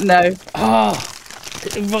 No. Oh,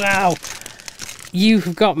 wow.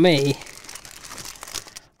 You've got me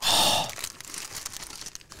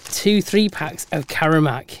 2 3-packs of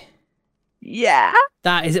Karamak. Yeah.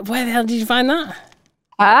 That is it. Where the hell did you find that?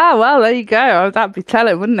 Ah, well, there you go. That'd be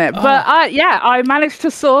telling, wouldn't it? Oh. But I managed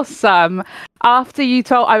to source some after you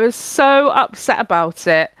told. I was so upset about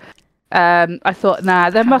it. I thought, nah,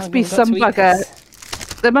 there must be some bugger.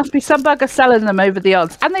 There must be some bugger selling them over the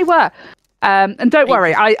odds, and they were. And don't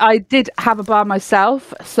worry, I did have a bar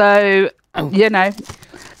myself, so you know.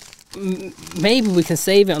 Maybe we can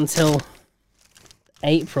save it until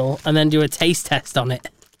April and then do a taste test on it.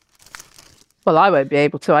 Well, I won't be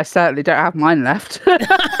able to. I certainly don't have mine left.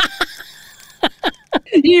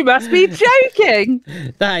 You must be joking.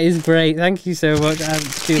 That is great. Thank you so much.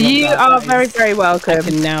 You are very, very welcome. I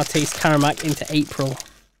can now taste Karamak into April.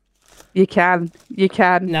 You can. You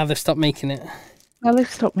can. Now they've stopped making it. Well, they've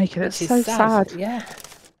stopped making it. It's so sad. Yeah.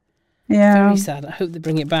 Yeah. Very sad. I hope they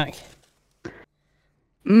bring it back.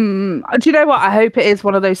 Do you know what? I hope it is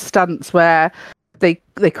one of those stunts where they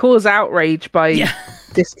cause outrage by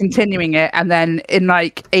discontinuing it, and then in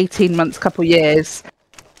like 18 months, couple years,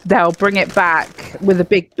 they'll bring it back with a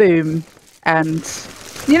big boom, and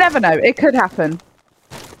you never know. It could happen.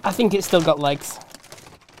 I think it's still got legs.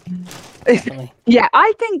 Yeah,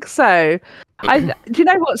 I think so. Do you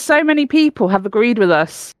know what? So many people have agreed with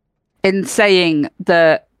us in saying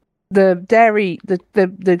that the dairy,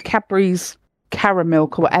 the Cadbury's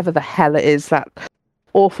Caramilk or whatever the hell it is, that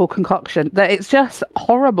awful concoction, that it's just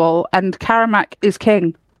horrible, and Karamak is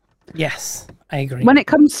king. Yes, I agree. When it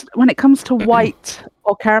comes to white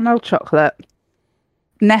or caramel chocolate,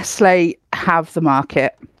 Nestle have the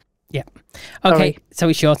market. Yeah. Okay, Sorry. so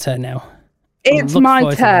it's your turn now. It's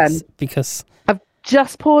my turn because I've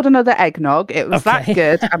just poured another eggnog. It was that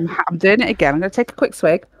good. I'm doing it again. I'm going to take a quick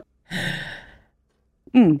swig.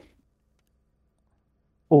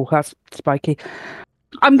 Oh, that's spiky.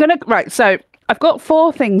 Right. So I've got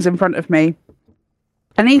 4 things in front of me.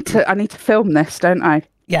 I need to film this, don't I?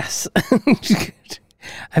 Yes.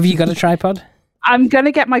 Have you got a tripod? I'm going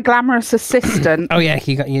to get my glamorous assistant. Oh yeah,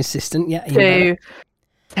 you got your assistant. Yeah, to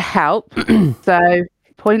help. So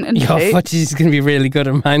point and your shoot. footage is going to be really good,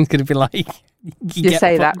 and mine's going to be like you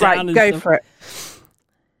say that, right? Go for it.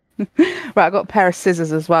 Right, I've got a pair of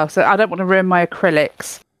scissors as well, so I don't want to ruin my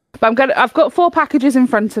acrylics. But I've got 4 packages in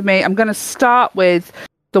front of me. I'm going to start with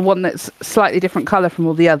the one that's slightly different colour from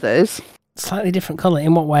all the others. Slightly different colour?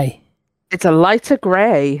 In what way? It's a lighter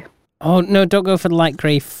grey. Oh, no, don't go for the light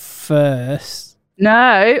grey first.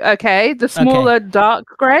 No, okay. The smaller dark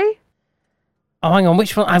grey? Oh, hang on.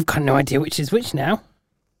 Which one? I've got no idea which is which now.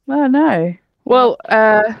 Oh, no. Well,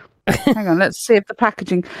 hang on. Let's see if the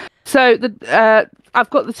packaging... So, I've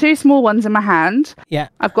got the 2 small ones in my hand. Yeah.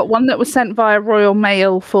 I've got one that was sent via Royal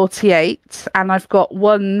Mail 48, and I've got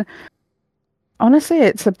one... Honestly,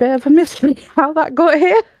 it's a bit of a mystery how that got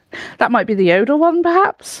here. That might be the Yodel one,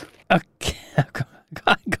 perhaps. Okay.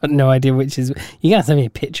 I've got no idea which is... You can send me a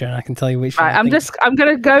picture and I can tell you which one. Right, I'm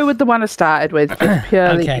going to go with the one I started with, just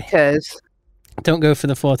purely because... Don't go for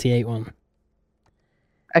the 48 one.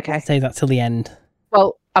 Okay. Save that till the end.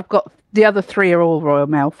 Well, I've got... The other 3 are all Royal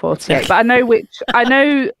Mail 48, but I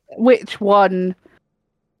know which one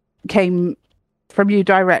came from you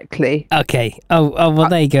directly. Okay. Oh, well,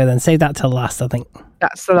 there you go then. Save that till last, I think.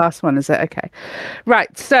 That's the last one, is it? Okay.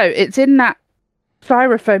 Right. So it's in that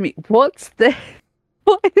styrofoam. What's this?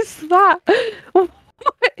 What is that? What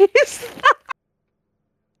is that?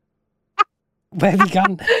 Where have you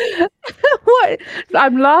gone? What?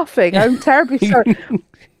 I'm laughing. I'm terribly sorry.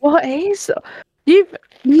 What is? You've.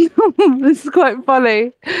 This is quite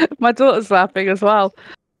funny. My daughter's laughing as well.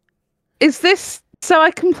 Is this so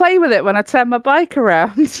I can play with it when I turn my bike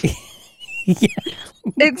around? Yeah.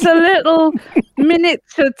 It's a little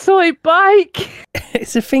miniature toy bike.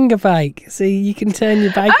 It's a finger bike, so you can turn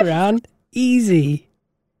your bike around easy.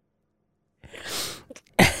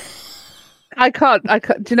 I can't.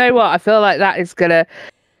 Do you know what? I feel like that is gonna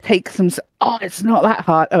take some. Oh, it's not that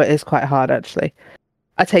hard. Oh, it is quite hard actually.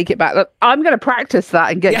 I take it back. Look, I'm gonna practice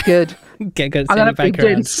that and get good. Get good. I'm gonna be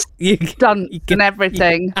doing stunts and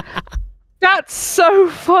everything. That's so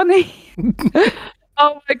funny.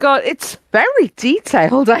 Oh my god, it's very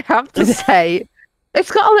detailed, I have to say. It's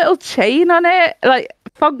got a little chain on it, like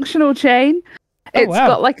functional chain. It's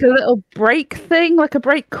got like a little brake thing, like a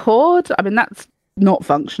brake cord. I mean, that's not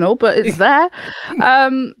functional, but it's there.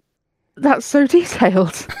 That's so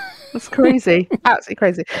detailed. That's crazy. Absolutely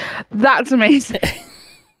crazy. That's amazing.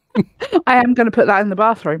 I am going to put that in the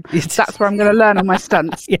bathroom. That's where I'm going to learn all my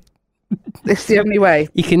stunts. Yeah. It's the only way.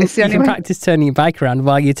 You can practice turning your bike around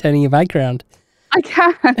while you're turning your bike around. I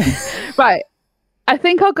can. Right. I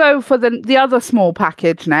think I'll go for the other small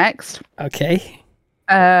package next. Okay.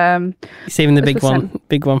 You're saving the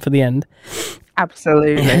big one for the end.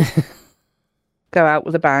 Absolutely. Go out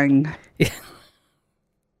with a bang. Yeah.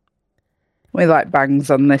 We like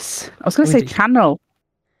bangs on this. I was going to say channel.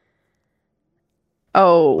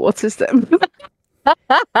 Oh, what is that?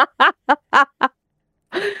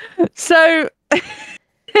 So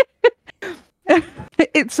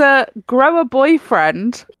it's a grower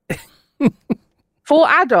boyfriend for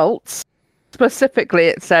adults. Specifically,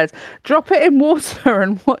 it says drop it in water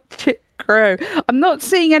and watch it grow. I'm not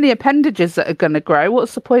seeing any appendages that are going to grow.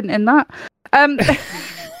 What's the point in that? I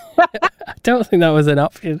don't think that was an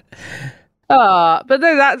option. Oh, but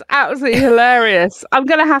no, that's absolutely hilarious. I'm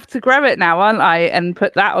going to have to grow it now, aren't I? And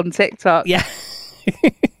put that on TikTok. Yeah.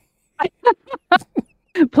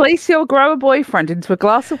 Place your grower boyfriend into a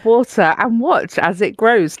glass of water and watch as it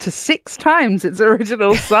grows to 6 times its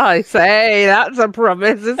original size. Hey, that's a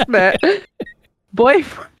promise, isn't it?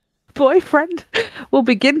 Boyfriend will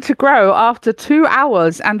begin to grow after 2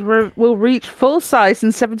 hours and will reach full size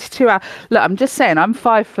in 72 hours. Look, I'm just saying, I'm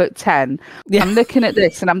 5'10". Yeah. I'm looking at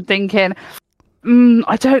this and I'm thinking,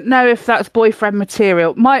 I don't know if that's boyfriend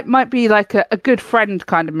material. Might be like a good friend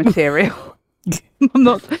kind of material. I'm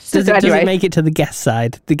not. Does it make it to the guest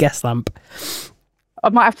side, the guest lamp? I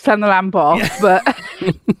might have to turn the lamp off, but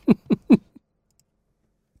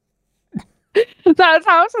that's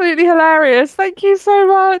absolutely hilarious. Thank you so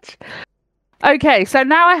much. Okay, so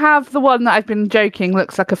now I have the one that I've been joking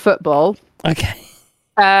looks like a football. Okay.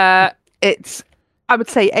 It's, I would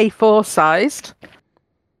say, A4 sized.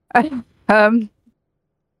 Oh,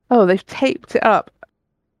 they've taped it up.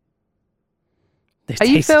 Are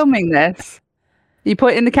you filming this? You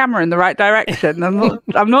pointing the camera in the right direction.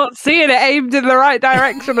 I'm not seeing it aimed in the right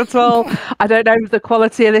direction at all. I don't know the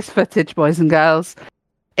quality of this footage, boys and girls.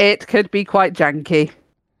 It could be quite janky.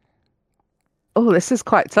 Oh, this is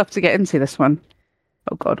quite tough to get into, this one.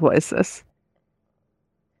 Oh God, what is this?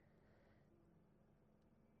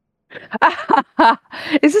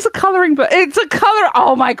 Is this a colouring book? It's a colour.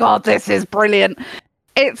 Oh my God, this is brilliant.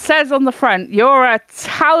 It says on the front, "You're a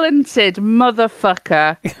talented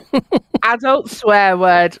motherfucker." Adult swear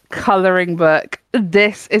word colouring book.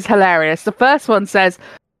 This is hilarious. The first one says,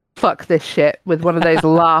 "Fuck this shit," with one of those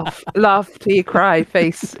laugh till you cry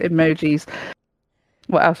face emojis.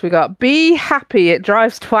 What else we got? "Be happy, it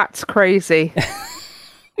drives twats crazy."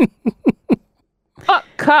 Fuck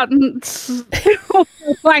cunts.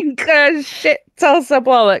 Wankers, shit, tulsa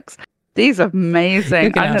bollocks. These are amazing.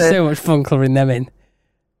 You're going to have so much fun colouring them in.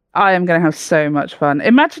 I am going to have so much fun.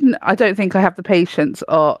 Imagine, I don't think I have the patience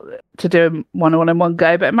to do one in one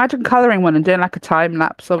go, but imagine colouring one and doing like a time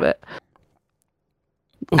lapse of it.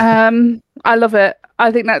 I love it.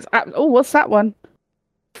 I think that's... Oh, what's that one?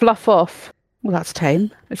 Fluff off. Well, that's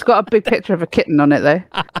tame. It's got a big picture of a kitten on it, though.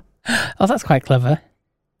 Oh, that's quite clever.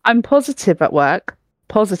 I'm positive at work.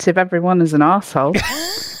 Positive everyone is an arsehole.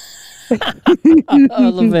 I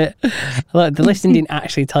love it. Look, the listing didn't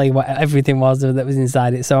actually tell you what everything was that was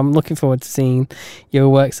inside it, so I'm looking forward to seeing your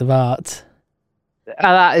works of art.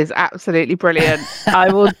 That is absolutely brilliant.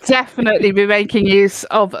 I will definitely be making use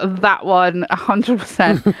of that one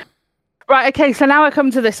 100%. Right, okay, so now I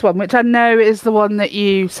come to this one, which I know is the one that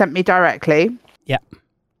you sent me directly. Yeah.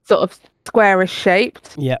 Sort of squarish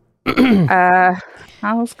shaped. Yeah.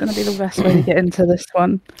 How's going to be the best way to get into this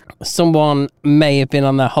one? Someone may have been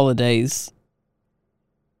on their holidays.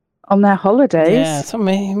 On their holidays? Yeah,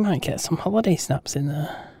 you might get some holiday snaps in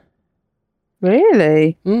there.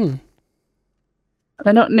 Really? They're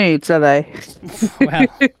not nudes, are they? Well.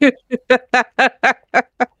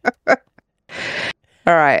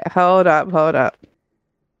 All right, hold up.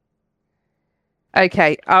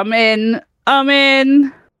 Okay, I'm in.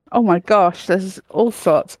 Oh my gosh, there's all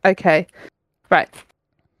sorts. Okay, right.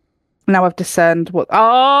 Now I've discerned what.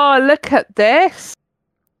 Oh, look at this.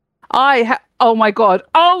 Oh my god.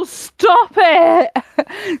 Oh, stop it.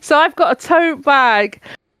 So I've got a tote bag.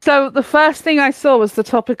 So the first thing I saw was the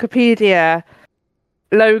Topicopedia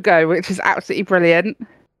logo, which is absolutely brilliant.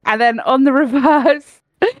 And then on the reverse,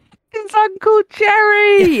 it's Uncle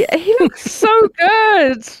Jerry. He looks so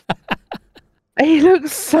good. He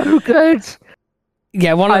looks so good.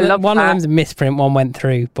 Yeah, one of them's a misprint, one went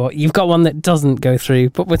through, but you've got one that doesn't go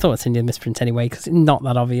through, but we thought it's in your misprint anyway, because it's not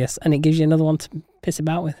that obvious, and it gives you another one to piss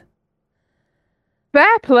about with.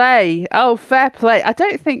 Fair play. Oh, fair play.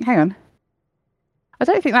 Hang on. I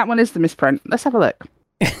don't think that one is the misprint. Let's have a look.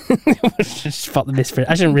 Just spot the misprint.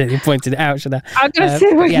 I shouldn't really have pointed it out, should I? I'm going to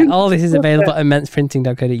see what all this is available at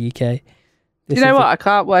immenceprinting.co.uk. You know what? I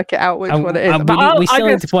can't work it out which one it is. We still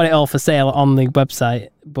need to put it all for sale on the website,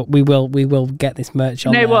 but we will get this merch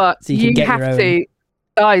on there. You know what? So you can get your own.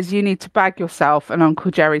 Guys, you need to bag yourself an Uncle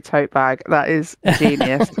Jerry tote bag. That is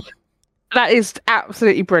genius. That is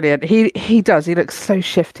absolutely brilliant. He does. He looks so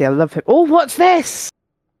shifty. I love him. Oh, what's this?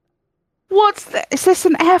 What's this? Is this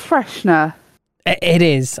an air freshener? It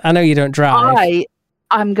is. I know you don't drive.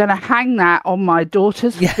 I'm going to hang that on my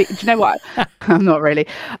daughter's feet. Do you know what? I'm not really.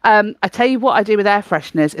 I tell you what I do with air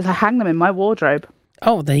fresheners is I hang them in my wardrobe.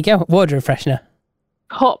 Oh, there you go. Wardrobe freshener.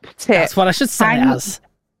 Top tip. That's what I should say as.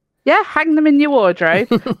 Yeah, hang them in your wardrobe.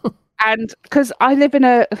 And because I live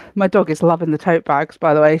my dog is loving the tote bags,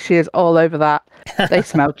 by the way. She is all over that. They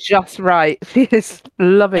smell just right. She is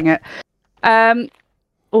loving it.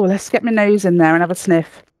 Let's get my nose in there and have a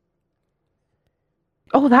sniff.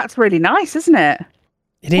 Oh, that's really nice, isn't it?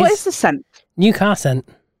 It is. What is the scent? New car scent.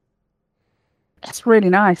 That's really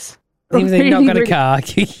nice. Even though you've not got a car,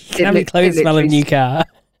 you can have your clothes smell of a new car.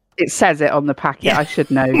 It says it on the packet. Yeah. I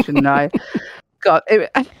should know, shouldn't I? God,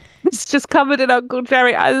 it's just covered in Uncle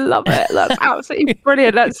Jerry. I love it. That's absolutely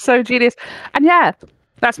brilliant. That's so genius. And yeah,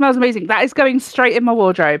 that smells amazing. That is going straight in my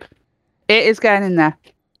wardrobe. It is going in there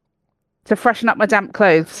to freshen up my damp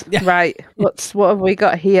clothes. Yeah. Right. What have we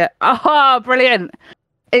got here? Oh, brilliant.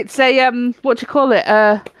 It's a what do you call it?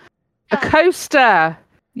 A coaster.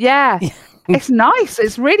 Yeah. It's nice.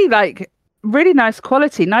 It's really really nice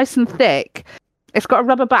quality, nice and thick. It's got a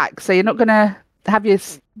rubber back, so you're not gonna have your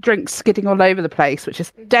drinks skidding all over the place, which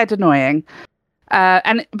is dead annoying.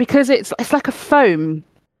 And because it's like a foam,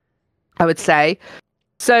 I would say.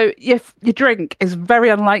 So your drink is very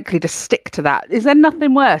unlikely to stick to that. Is there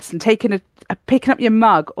nothing worse than picking up your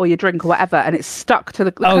mug or your drink or whatever, and it's stuck to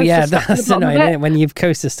the oh yeah, that's annoying, isn't it? When your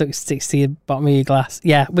coaster sticks to your bottom of your glass.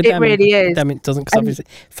 Yeah, with it really is. Them it doesn't, because obviously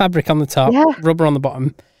fabric on the top, rubber on the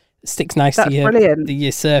bottom, sticks nice to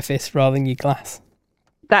your surface rather than your glass.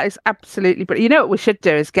 That is absolutely brilliant. You know what we should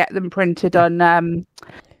do is get them printed on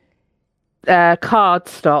card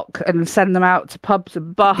stock and send them out to pubs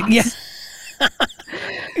and bars. Yeah.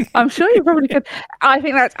 I'm sure you probably could. I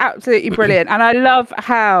think that's absolutely brilliant, and I love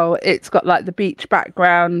how it's got like the beach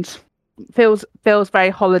background. Feels very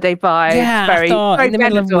holiday vibes. Yeah, very in the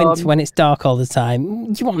middle of winter when it's dark all the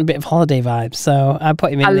time, you want a bit of holiday vibes. So I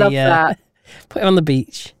put him in put him on the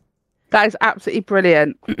beach. That is absolutely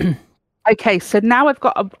brilliant. Okay, so now I've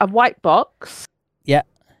got a white box. Yeah.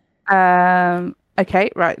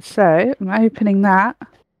 Okay, right. So I'm opening that,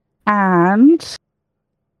 and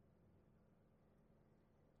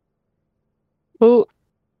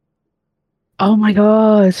oh my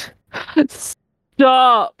god!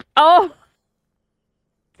 Stop! Oh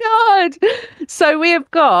god! So we have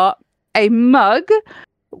got a mug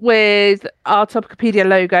with our Topicopedia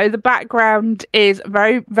logo. The background is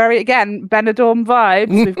very, very, again, Benidorm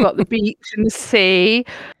vibes. We've got the beach and the sea.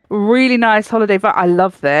 Really nice holiday vibe. I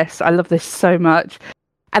love this. I love this so much.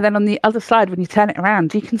 And then on the other side, when you turn it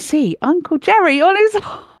around, you can see Uncle Jerry on his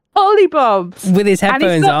holly bobs. With his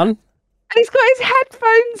headphones on. And he's got his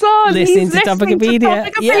headphones on. Listening to Topicopedia.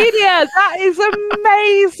 Yeah. That is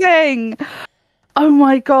amazing. Oh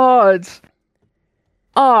my god.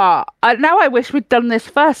 Now I wish we'd done this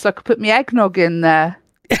first so I could put my eggnog in there.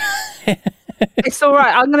 It's all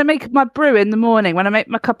right. I'm going to make my brew in the morning. When I make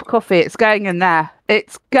my cup of coffee, it's going in there.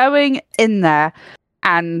 It's going in there.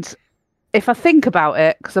 And if I think about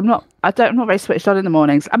it, because I'm not very switched on in the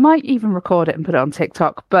mornings, I might even record it and put it on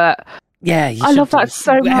TikTok. But yeah, I love that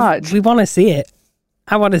so much. We want to see it.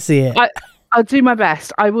 I want to see it. I'll do my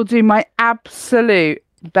best. I will do my absolute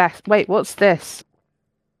best. Wait, what's this?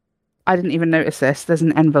 I didn't even notice this. There's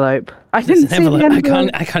an envelope. I didn't see the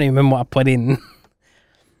envelope. I can't even remember what I put in.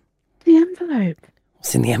 The envelope.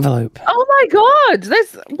 What's in the envelope? Oh my god!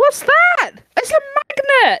 What's that? It's a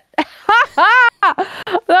magnet.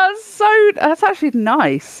 That's actually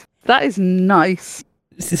nice. That is nice.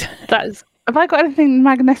 Have I got anything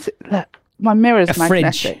magnetic? Look, my mirror's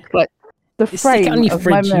magnetic. Fridge. Like the frame of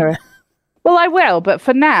my mirror. Well, I will, but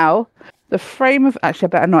for now, the frame of... Actually, I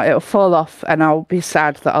better not. It'll fall off and I'll be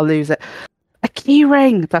sad that I'll lose it. A key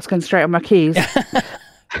ring. That's going straight on my keys.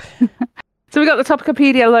 So we got the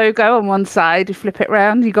Topicopedia logo on one side. You flip it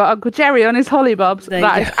round. You got Uncle Jerry on his hollybobs.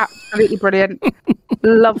 That is absolutely brilliant.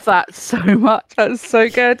 Love that so much. That's so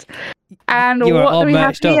good. And what do we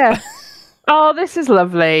have here? Oh, this is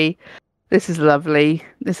lovely. This is lovely.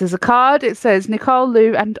 This is a card. It says, Nicole,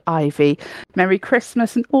 Lou and Ivy. Merry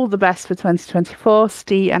Christmas and all the best for 2024,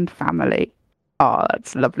 Steve and family. Oh,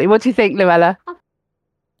 that's lovely. What do you think, Luella?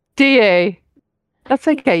 Do you? That's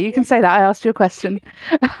okay. You can say that. I asked you a question.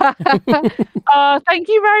 Oh, thank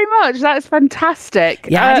you very much. That's fantastic.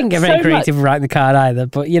 Yeah, I didn't get very creative writing the card either,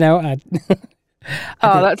 but you know,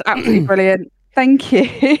 that's absolutely brilliant. Thank you.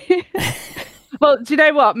 Well, do you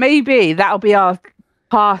know what? Maybe that'll be our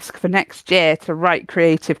task for next year to write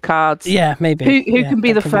creative cards. Yeah, maybe. Who can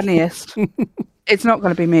be the funniest? It's not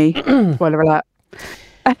going to be me. Spoiler alert.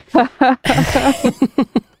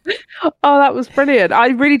 Oh, that was brilliant. I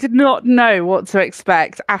really did not know what to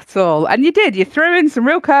expect at all. And you did. You threw in some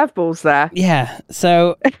real curveballs there. Yeah.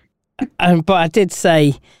 So, but I did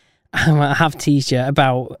say I have teased you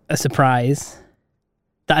about a surprise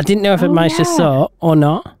that I didn't know if it managed to sort or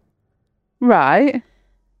not. Right.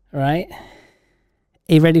 Right.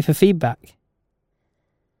 Are you ready for feedback?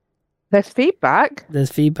 There's feedback?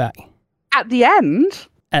 There's feedback. At the end?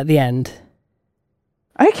 At the end.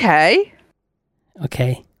 Okay.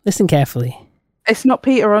 Okay. Listen carefully. It's not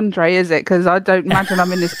Peter Andre, is it? Because I don't imagine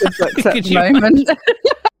I'm in this good books at the moment.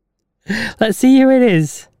 Let's see who it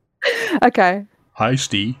is. Okay. Hi,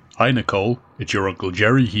 Steve. Hi, Nicole. It's your Uncle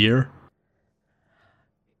Jerry here.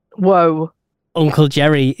 Whoa. Uncle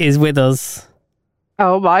Jerry is with us.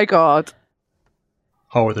 Oh my god.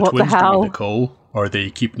 How are the twins doing, Nicole? Are they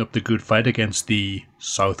keeping up the good fight against the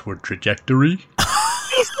southward trajectory?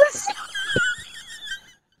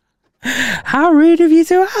 How rude of you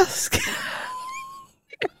to ask.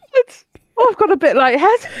 Oh, I've got a bit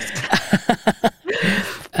lightheaded.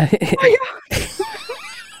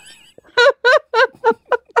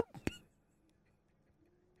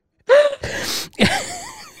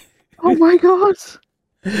 Oh my god.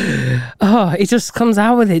 Oh, he just comes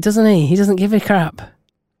out with it, doesn't he? He doesn't give a crap.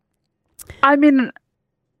 I mean,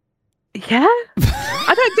 yeah.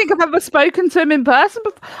 I don't think I've ever spoken to him in person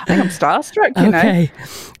before. I think I'm starstruck, you know.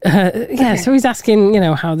 Okay. So he's asking,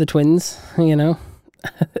 how are the twins,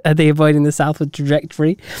 are they avoiding the southward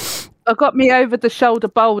trajectory? I've got me over the shoulder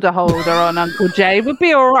boulder holder on, Uncle Jay. We'll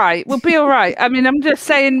be all right. I mean, I'm just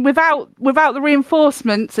saying, without the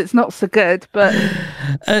reinforcements, it's not so good. But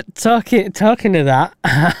talking to that,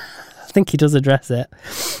 I think he does address it.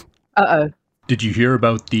 Uh-oh. Did you hear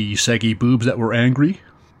about the saggy boobs that were angry?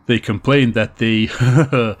 They complained that they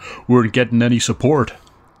weren't getting any support.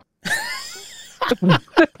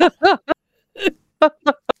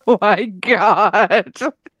 Oh my god.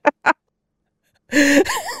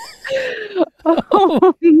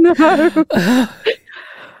 Oh no.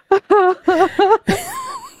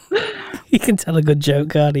 He can tell a good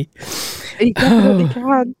joke, can't he? He definitely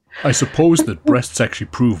can. I suppose that breasts actually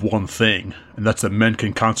prove one thing, and that's that men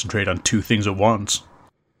can concentrate on two things at once.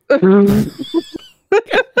 I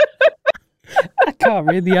can't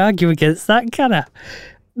really argue against that, can I?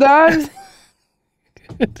 No.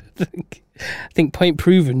 I think point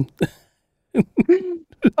proven.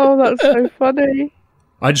 Oh, that's so funny.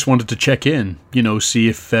 I just wanted to check in, see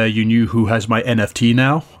if you knew who has my NFT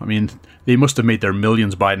now. I mean, they must have made their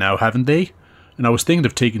millions by now, haven't they? And I was thinking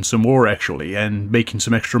of taking some more, actually, and making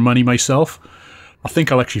some extra money myself. I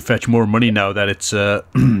think I'll actually fetch more money now that it's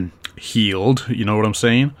healed, you know what I'm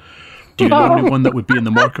saying? Do you know anyone that would be in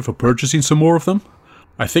the market for purchasing some more of them?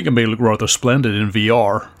 I think it may look rather splendid in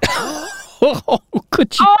VR.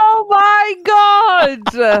 Could you? Oh my god!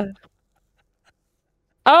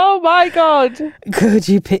 Oh my god! Could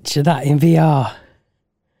you picture that in VR?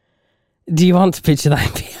 Do you want to picture that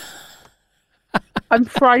in VR? I'm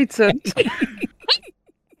frightened.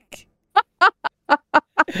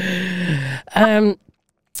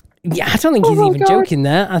 Yeah, I don't think he's even joking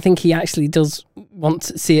there. I think he actually does want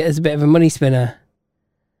to see it as a bit of a money spinner.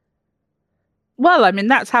 Well, I mean,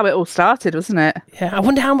 that's how it all started, wasn't it? Yeah, I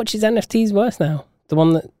wonder how much his NFT's worth now. The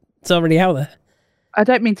one that's already out there. I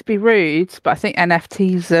don't mean to be rude, but I think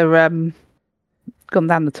NFTs are gone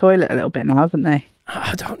down the toilet a little bit now, haven't they?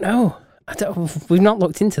 I don't know. We've not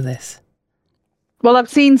looked into this. Well, I've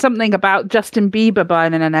seen something about Justin Bieber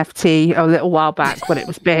buying an NFT a little while back when it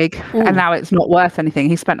was big, and now it's not worth anything.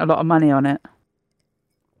 He spent a lot of money on it.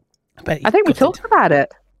 I think we talked about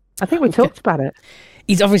it.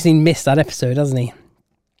 He's obviously missed that episode, hasn't he?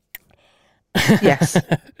 Yes.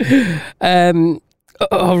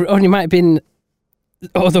 Or he might have been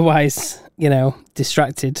otherwise,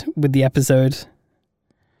 distracted with the episode.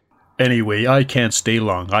 Anyway, I can't stay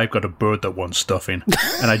long. I've got a bird that wants stuffing.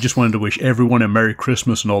 And I just wanted to wish everyone a Merry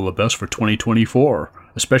Christmas and all the best for 2024.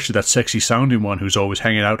 Especially that sexy sounding one who's always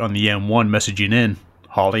hanging out on the M1 messaging in.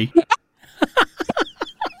 Holly.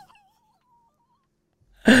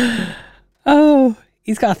 Oh,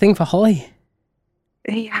 he's got a thing for Holly.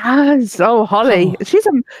 He has. Oh, Holly. Oh.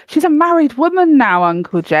 She's a married woman now,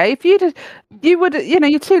 Uncle Jay. If you would,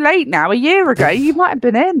 you're too late now. A year ago, you might have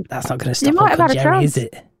been in. That's not going to stop Uncle Jerry, is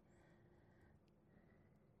it?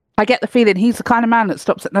 I get the feeling he's the kind of man that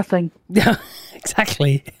stops at nothing. Yeah,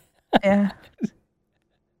 exactly. Yeah.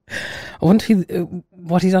 I wonder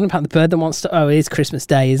what he's on about. The bird that wants to... Oh, it is Christmas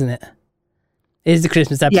Day, isn't it? It is the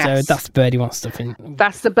Christmas episode. Yes. That's the bird he wants stuff in.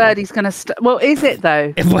 That's the bird he's going to... Well, is it,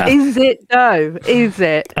 though? Well, is it, though? Is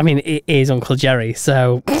it? I mean, it is Uncle Jerry,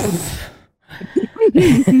 so...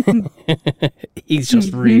 He's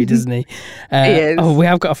just rude, isn't he? He is. Oh, we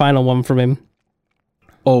have got a final one from him.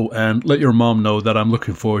 Oh, and let your mom know that I'm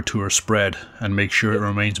looking forward to her spread and make sure it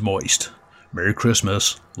remains moist. Merry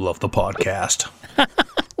Christmas. Love the podcast.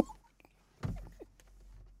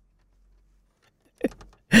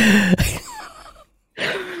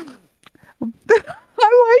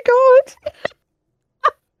 Oh my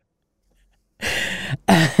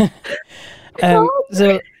God.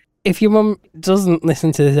 So if your mum doesn't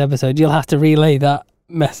listen to this episode, you'll have to relay that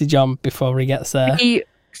message on before he gets there.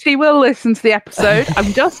 She will listen to the episode.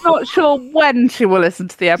 I'm just not sure when she will listen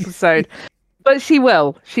to the episode, but she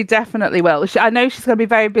will. She definitely will. I know she's going to be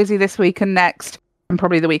very busy this week and next, and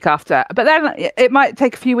probably the week after. But then it might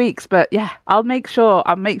take a few weeks. But yeah, I'll make sure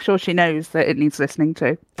she knows that it needs listening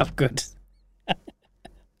to. Oh, good.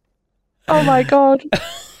 Oh my God.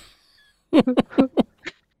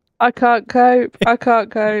 I can't cope.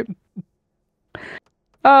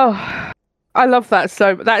 Oh, I love that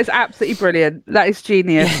so much. That is absolutely brilliant. That is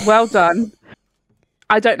genius. Well done.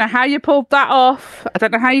 I don't know how you pulled that off. I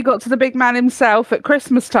don't know how you got to the big man himself at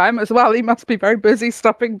Christmas time as well. He must be very busy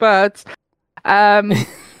stuffing birds. Well,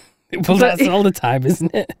 that's all the time,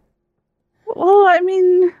 isn't it? Well, I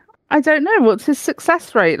mean, I don't know. What's his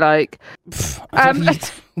success rate like?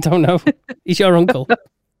 Don't know. He's your uncle.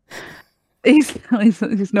 He's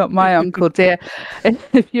not my uncle, dear.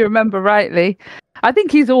 If you remember rightly. I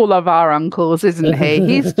think he's all of our uncles, isn't he?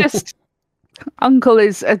 He's just... Uncle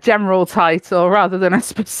is a general title rather than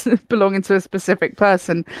belonging to a specific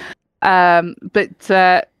person. But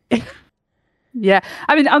yeah,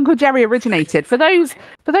 I mean, Uncle Jerry originated, for those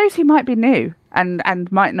who might be new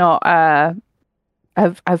and might not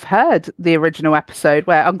have heard the original episode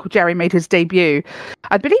where Uncle Jerry made his debut.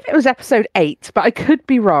 I believe it was episode 8, but I could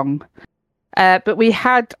be wrong. But we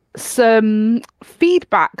had some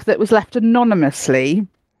feedback that was left anonymously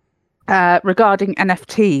regarding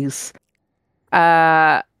NFTs.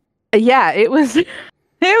 Yeah, it was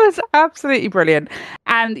absolutely brilliant.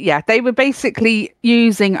 And yeah, they were basically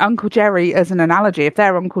using Uncle Jerry as an analogy. If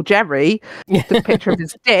they're Uncle Jerry, took a picture of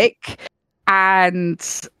his dick and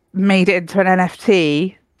made it into an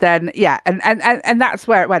NFT, then yeah, and that's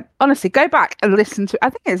where it went. Honestly, go back and listen to. I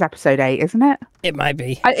think it's episode 8, isn't it? It might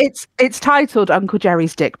be. It's titled Uncle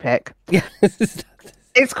Jerry's Dick Pic. Yeah,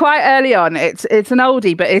 it's quite early on. It's an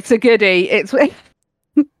oldie, but it's a goodie. It's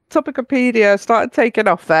Topicopedia started taking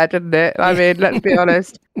off there, didn't it? I mean, let's be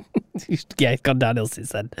honest. Yeah, it's gone downhill since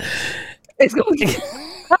then.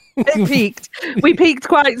 It peaked. We peaked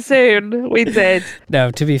quite soon. We did.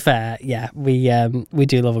 No, to be fair, yeah, we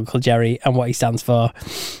do love Uncle Jerry and what he stands for.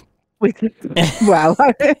 Well,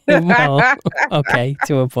 okay,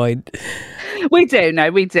 to a point. We do.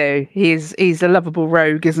 No, we do. He's a lovable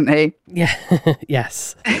rogue, isn't he? Yeah.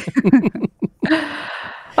 Yes.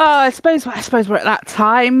 Oh, I suppose we're at that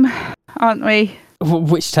time, aren't we?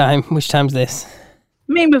 Which time? Which time's this?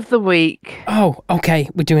 Meme of the week. Oh, okay.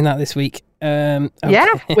 We're doing that this week. Okay.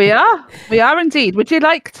 Yeah, we are. We are indeed. Would you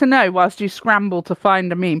like to know, whilst you scramble to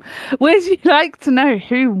find a meme, would you like to know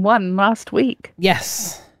who won last week?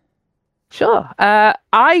 Yes. Sure.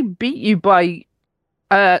 I beat you by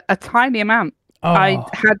a tiny amount. Oh.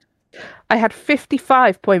 I had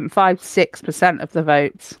 55.56% of the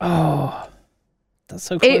votes. Oh, that's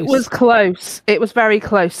so close. It was close. It was very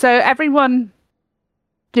close. So everyone,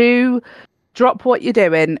 do drop what you're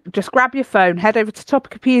doing. Just grab your phone, head over to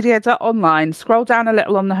topicopedia.online, scroll down a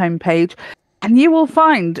little on the homepage, and you will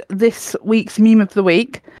find this week's meme of the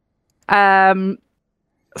week.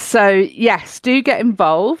 So yes, do get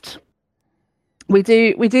involved. We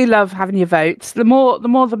do love having your votes. The more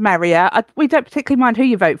the merrier. We don't particularly mind who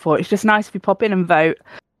you vote for. It's just nice if you pop in and vote,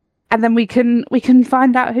 and then we can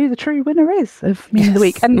find out who the true winner is of meme of the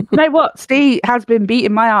week. And you know what? Steve has been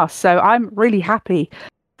beating my ass, so I'm really happy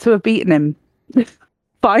to have beaten him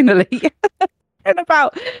finally. And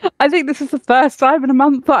I think this is the first time in a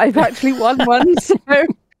month that I've actually won one. So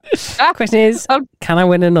question is, can I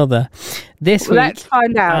win another? This week, let's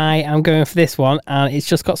find out. I am going for this one, and it's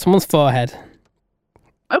just got someone's forehead.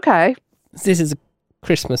 Okay. This is a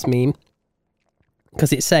Christmas meme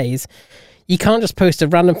because it says, you can't just post a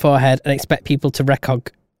random forehead and expect people to recog ...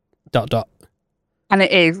 And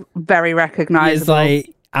it is very recognisable. It's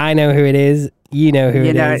like, I know who it is. You know who it is.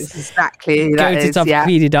 You know it's exactly who that is. Go to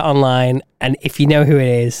topicopedia.online, and if you know who it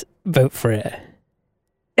is, vote for it.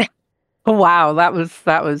 Wow, that was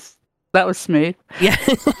smooth. Yeah.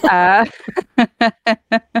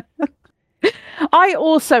 I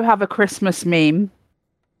also have a Christmas meme,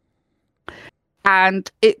 and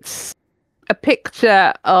it's a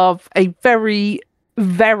picture of a very,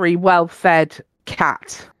 very well-fed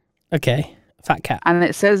cat. Okay, fat cat. And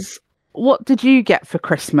it says, "What did you get for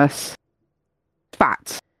Christmas?"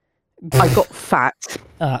 Fat. I got fat.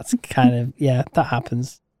 Oh, that's kind of, yeah, that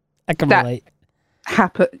happens. I can relate.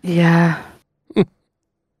 Yeah.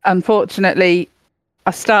 Unfortunately,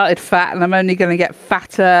 I started fat and I'm only going to get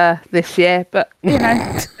fatter this year, but you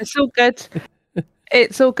know, it's all good.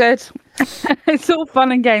 It's all good. It's all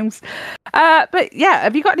fun and games. But yeah,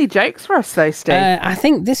 have you got any jokes for us though, Steve? I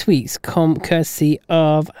think this week's come courtesy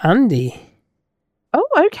of Andy. Oh,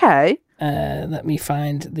 okay. Let me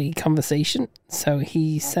find the conversation. So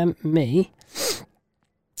he sent me.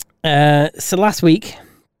 So last week.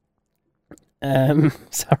 Sorry, I'm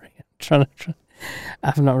trying to. I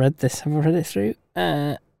have not read this. Have I read it through?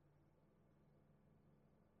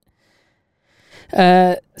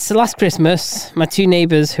 So last Christmas, my two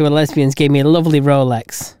neighbours who are lesbians gave me a lovely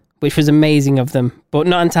Rolex, which was amazing of them, but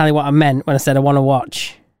not entirely what I meant when I said I want to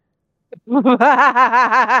watch.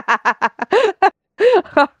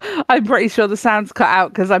 I'm pretty sure the sound's cut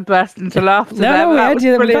out because I burst into laughter. No, we heard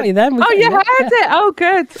you. We got you then. Oh, you heard it? Oh,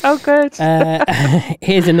 good. Oh, good.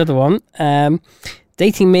 Here's another one.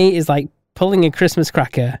 Dating me is like pulling a Christmas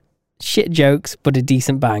cracker. Shit jokes, but a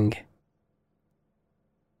decent bang.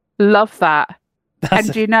 Love that.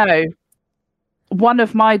 And you know, one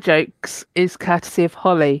of my jokes is courtesy of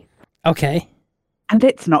Holly. Okay. And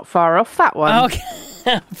it's not far off that one.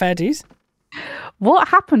 Okay. Fair dues. What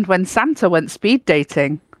happened when Santa went speed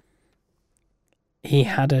dating? He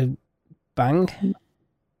had a bang?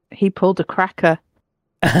 He pulled a cracker.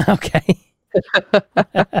 Okay.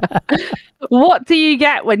 What do you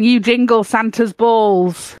get when you jingle Santa's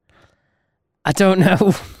balls? I don't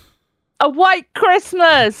know. A white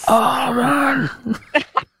Christmas. Oh, man.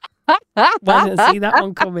 Why didn't I see that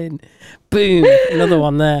one coming? Boom. Another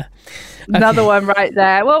one there. Okay. Another one right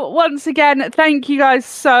there. Well, once again, thank you guys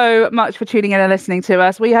so much for tuning in and listening to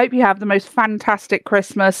us. We hope you have the most fantastic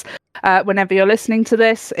Christmas whenever you're listening to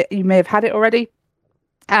this. You may have had it already.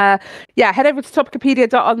 Head over to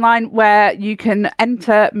topicopedia.online where you can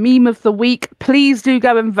enter meme of the week. Please do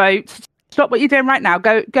go and vote. Stop what you're doing right now.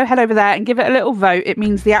 Go head over there and give it a little vote. It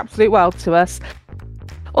means the absolute world to us.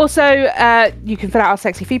 Also, you can fill out our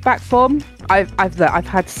sexy feedback form. I've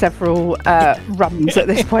had several runs at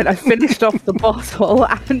this point. I've finished off the bottle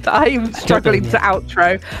and I'm struggling to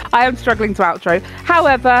outro.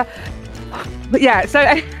 However, yeah,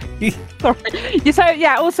 so sorry. So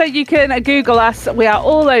yeah, also you can Google us. We are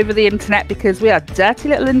all over the internet because we are dirty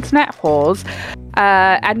little internet whores.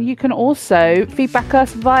 And you can also feedback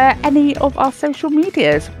us via any of our social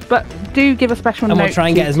medias. But do give a special note. And we'll try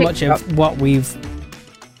and get as much of what we've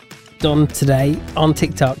done today on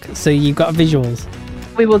TikTok, so you've got visuals.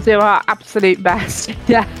 We will do our absolute best.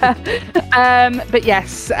 Yeah. But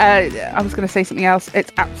yes, I was going to say something else. It's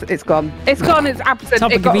gone. It's gone. It's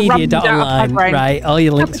absolutely Topicopedia.online, right? All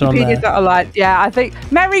your links are on there. Topicopedia.online. Yeah, I think.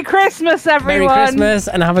 Merry Christmas, everyone. Merry Christmas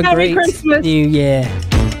and have a great Christmas. New Year.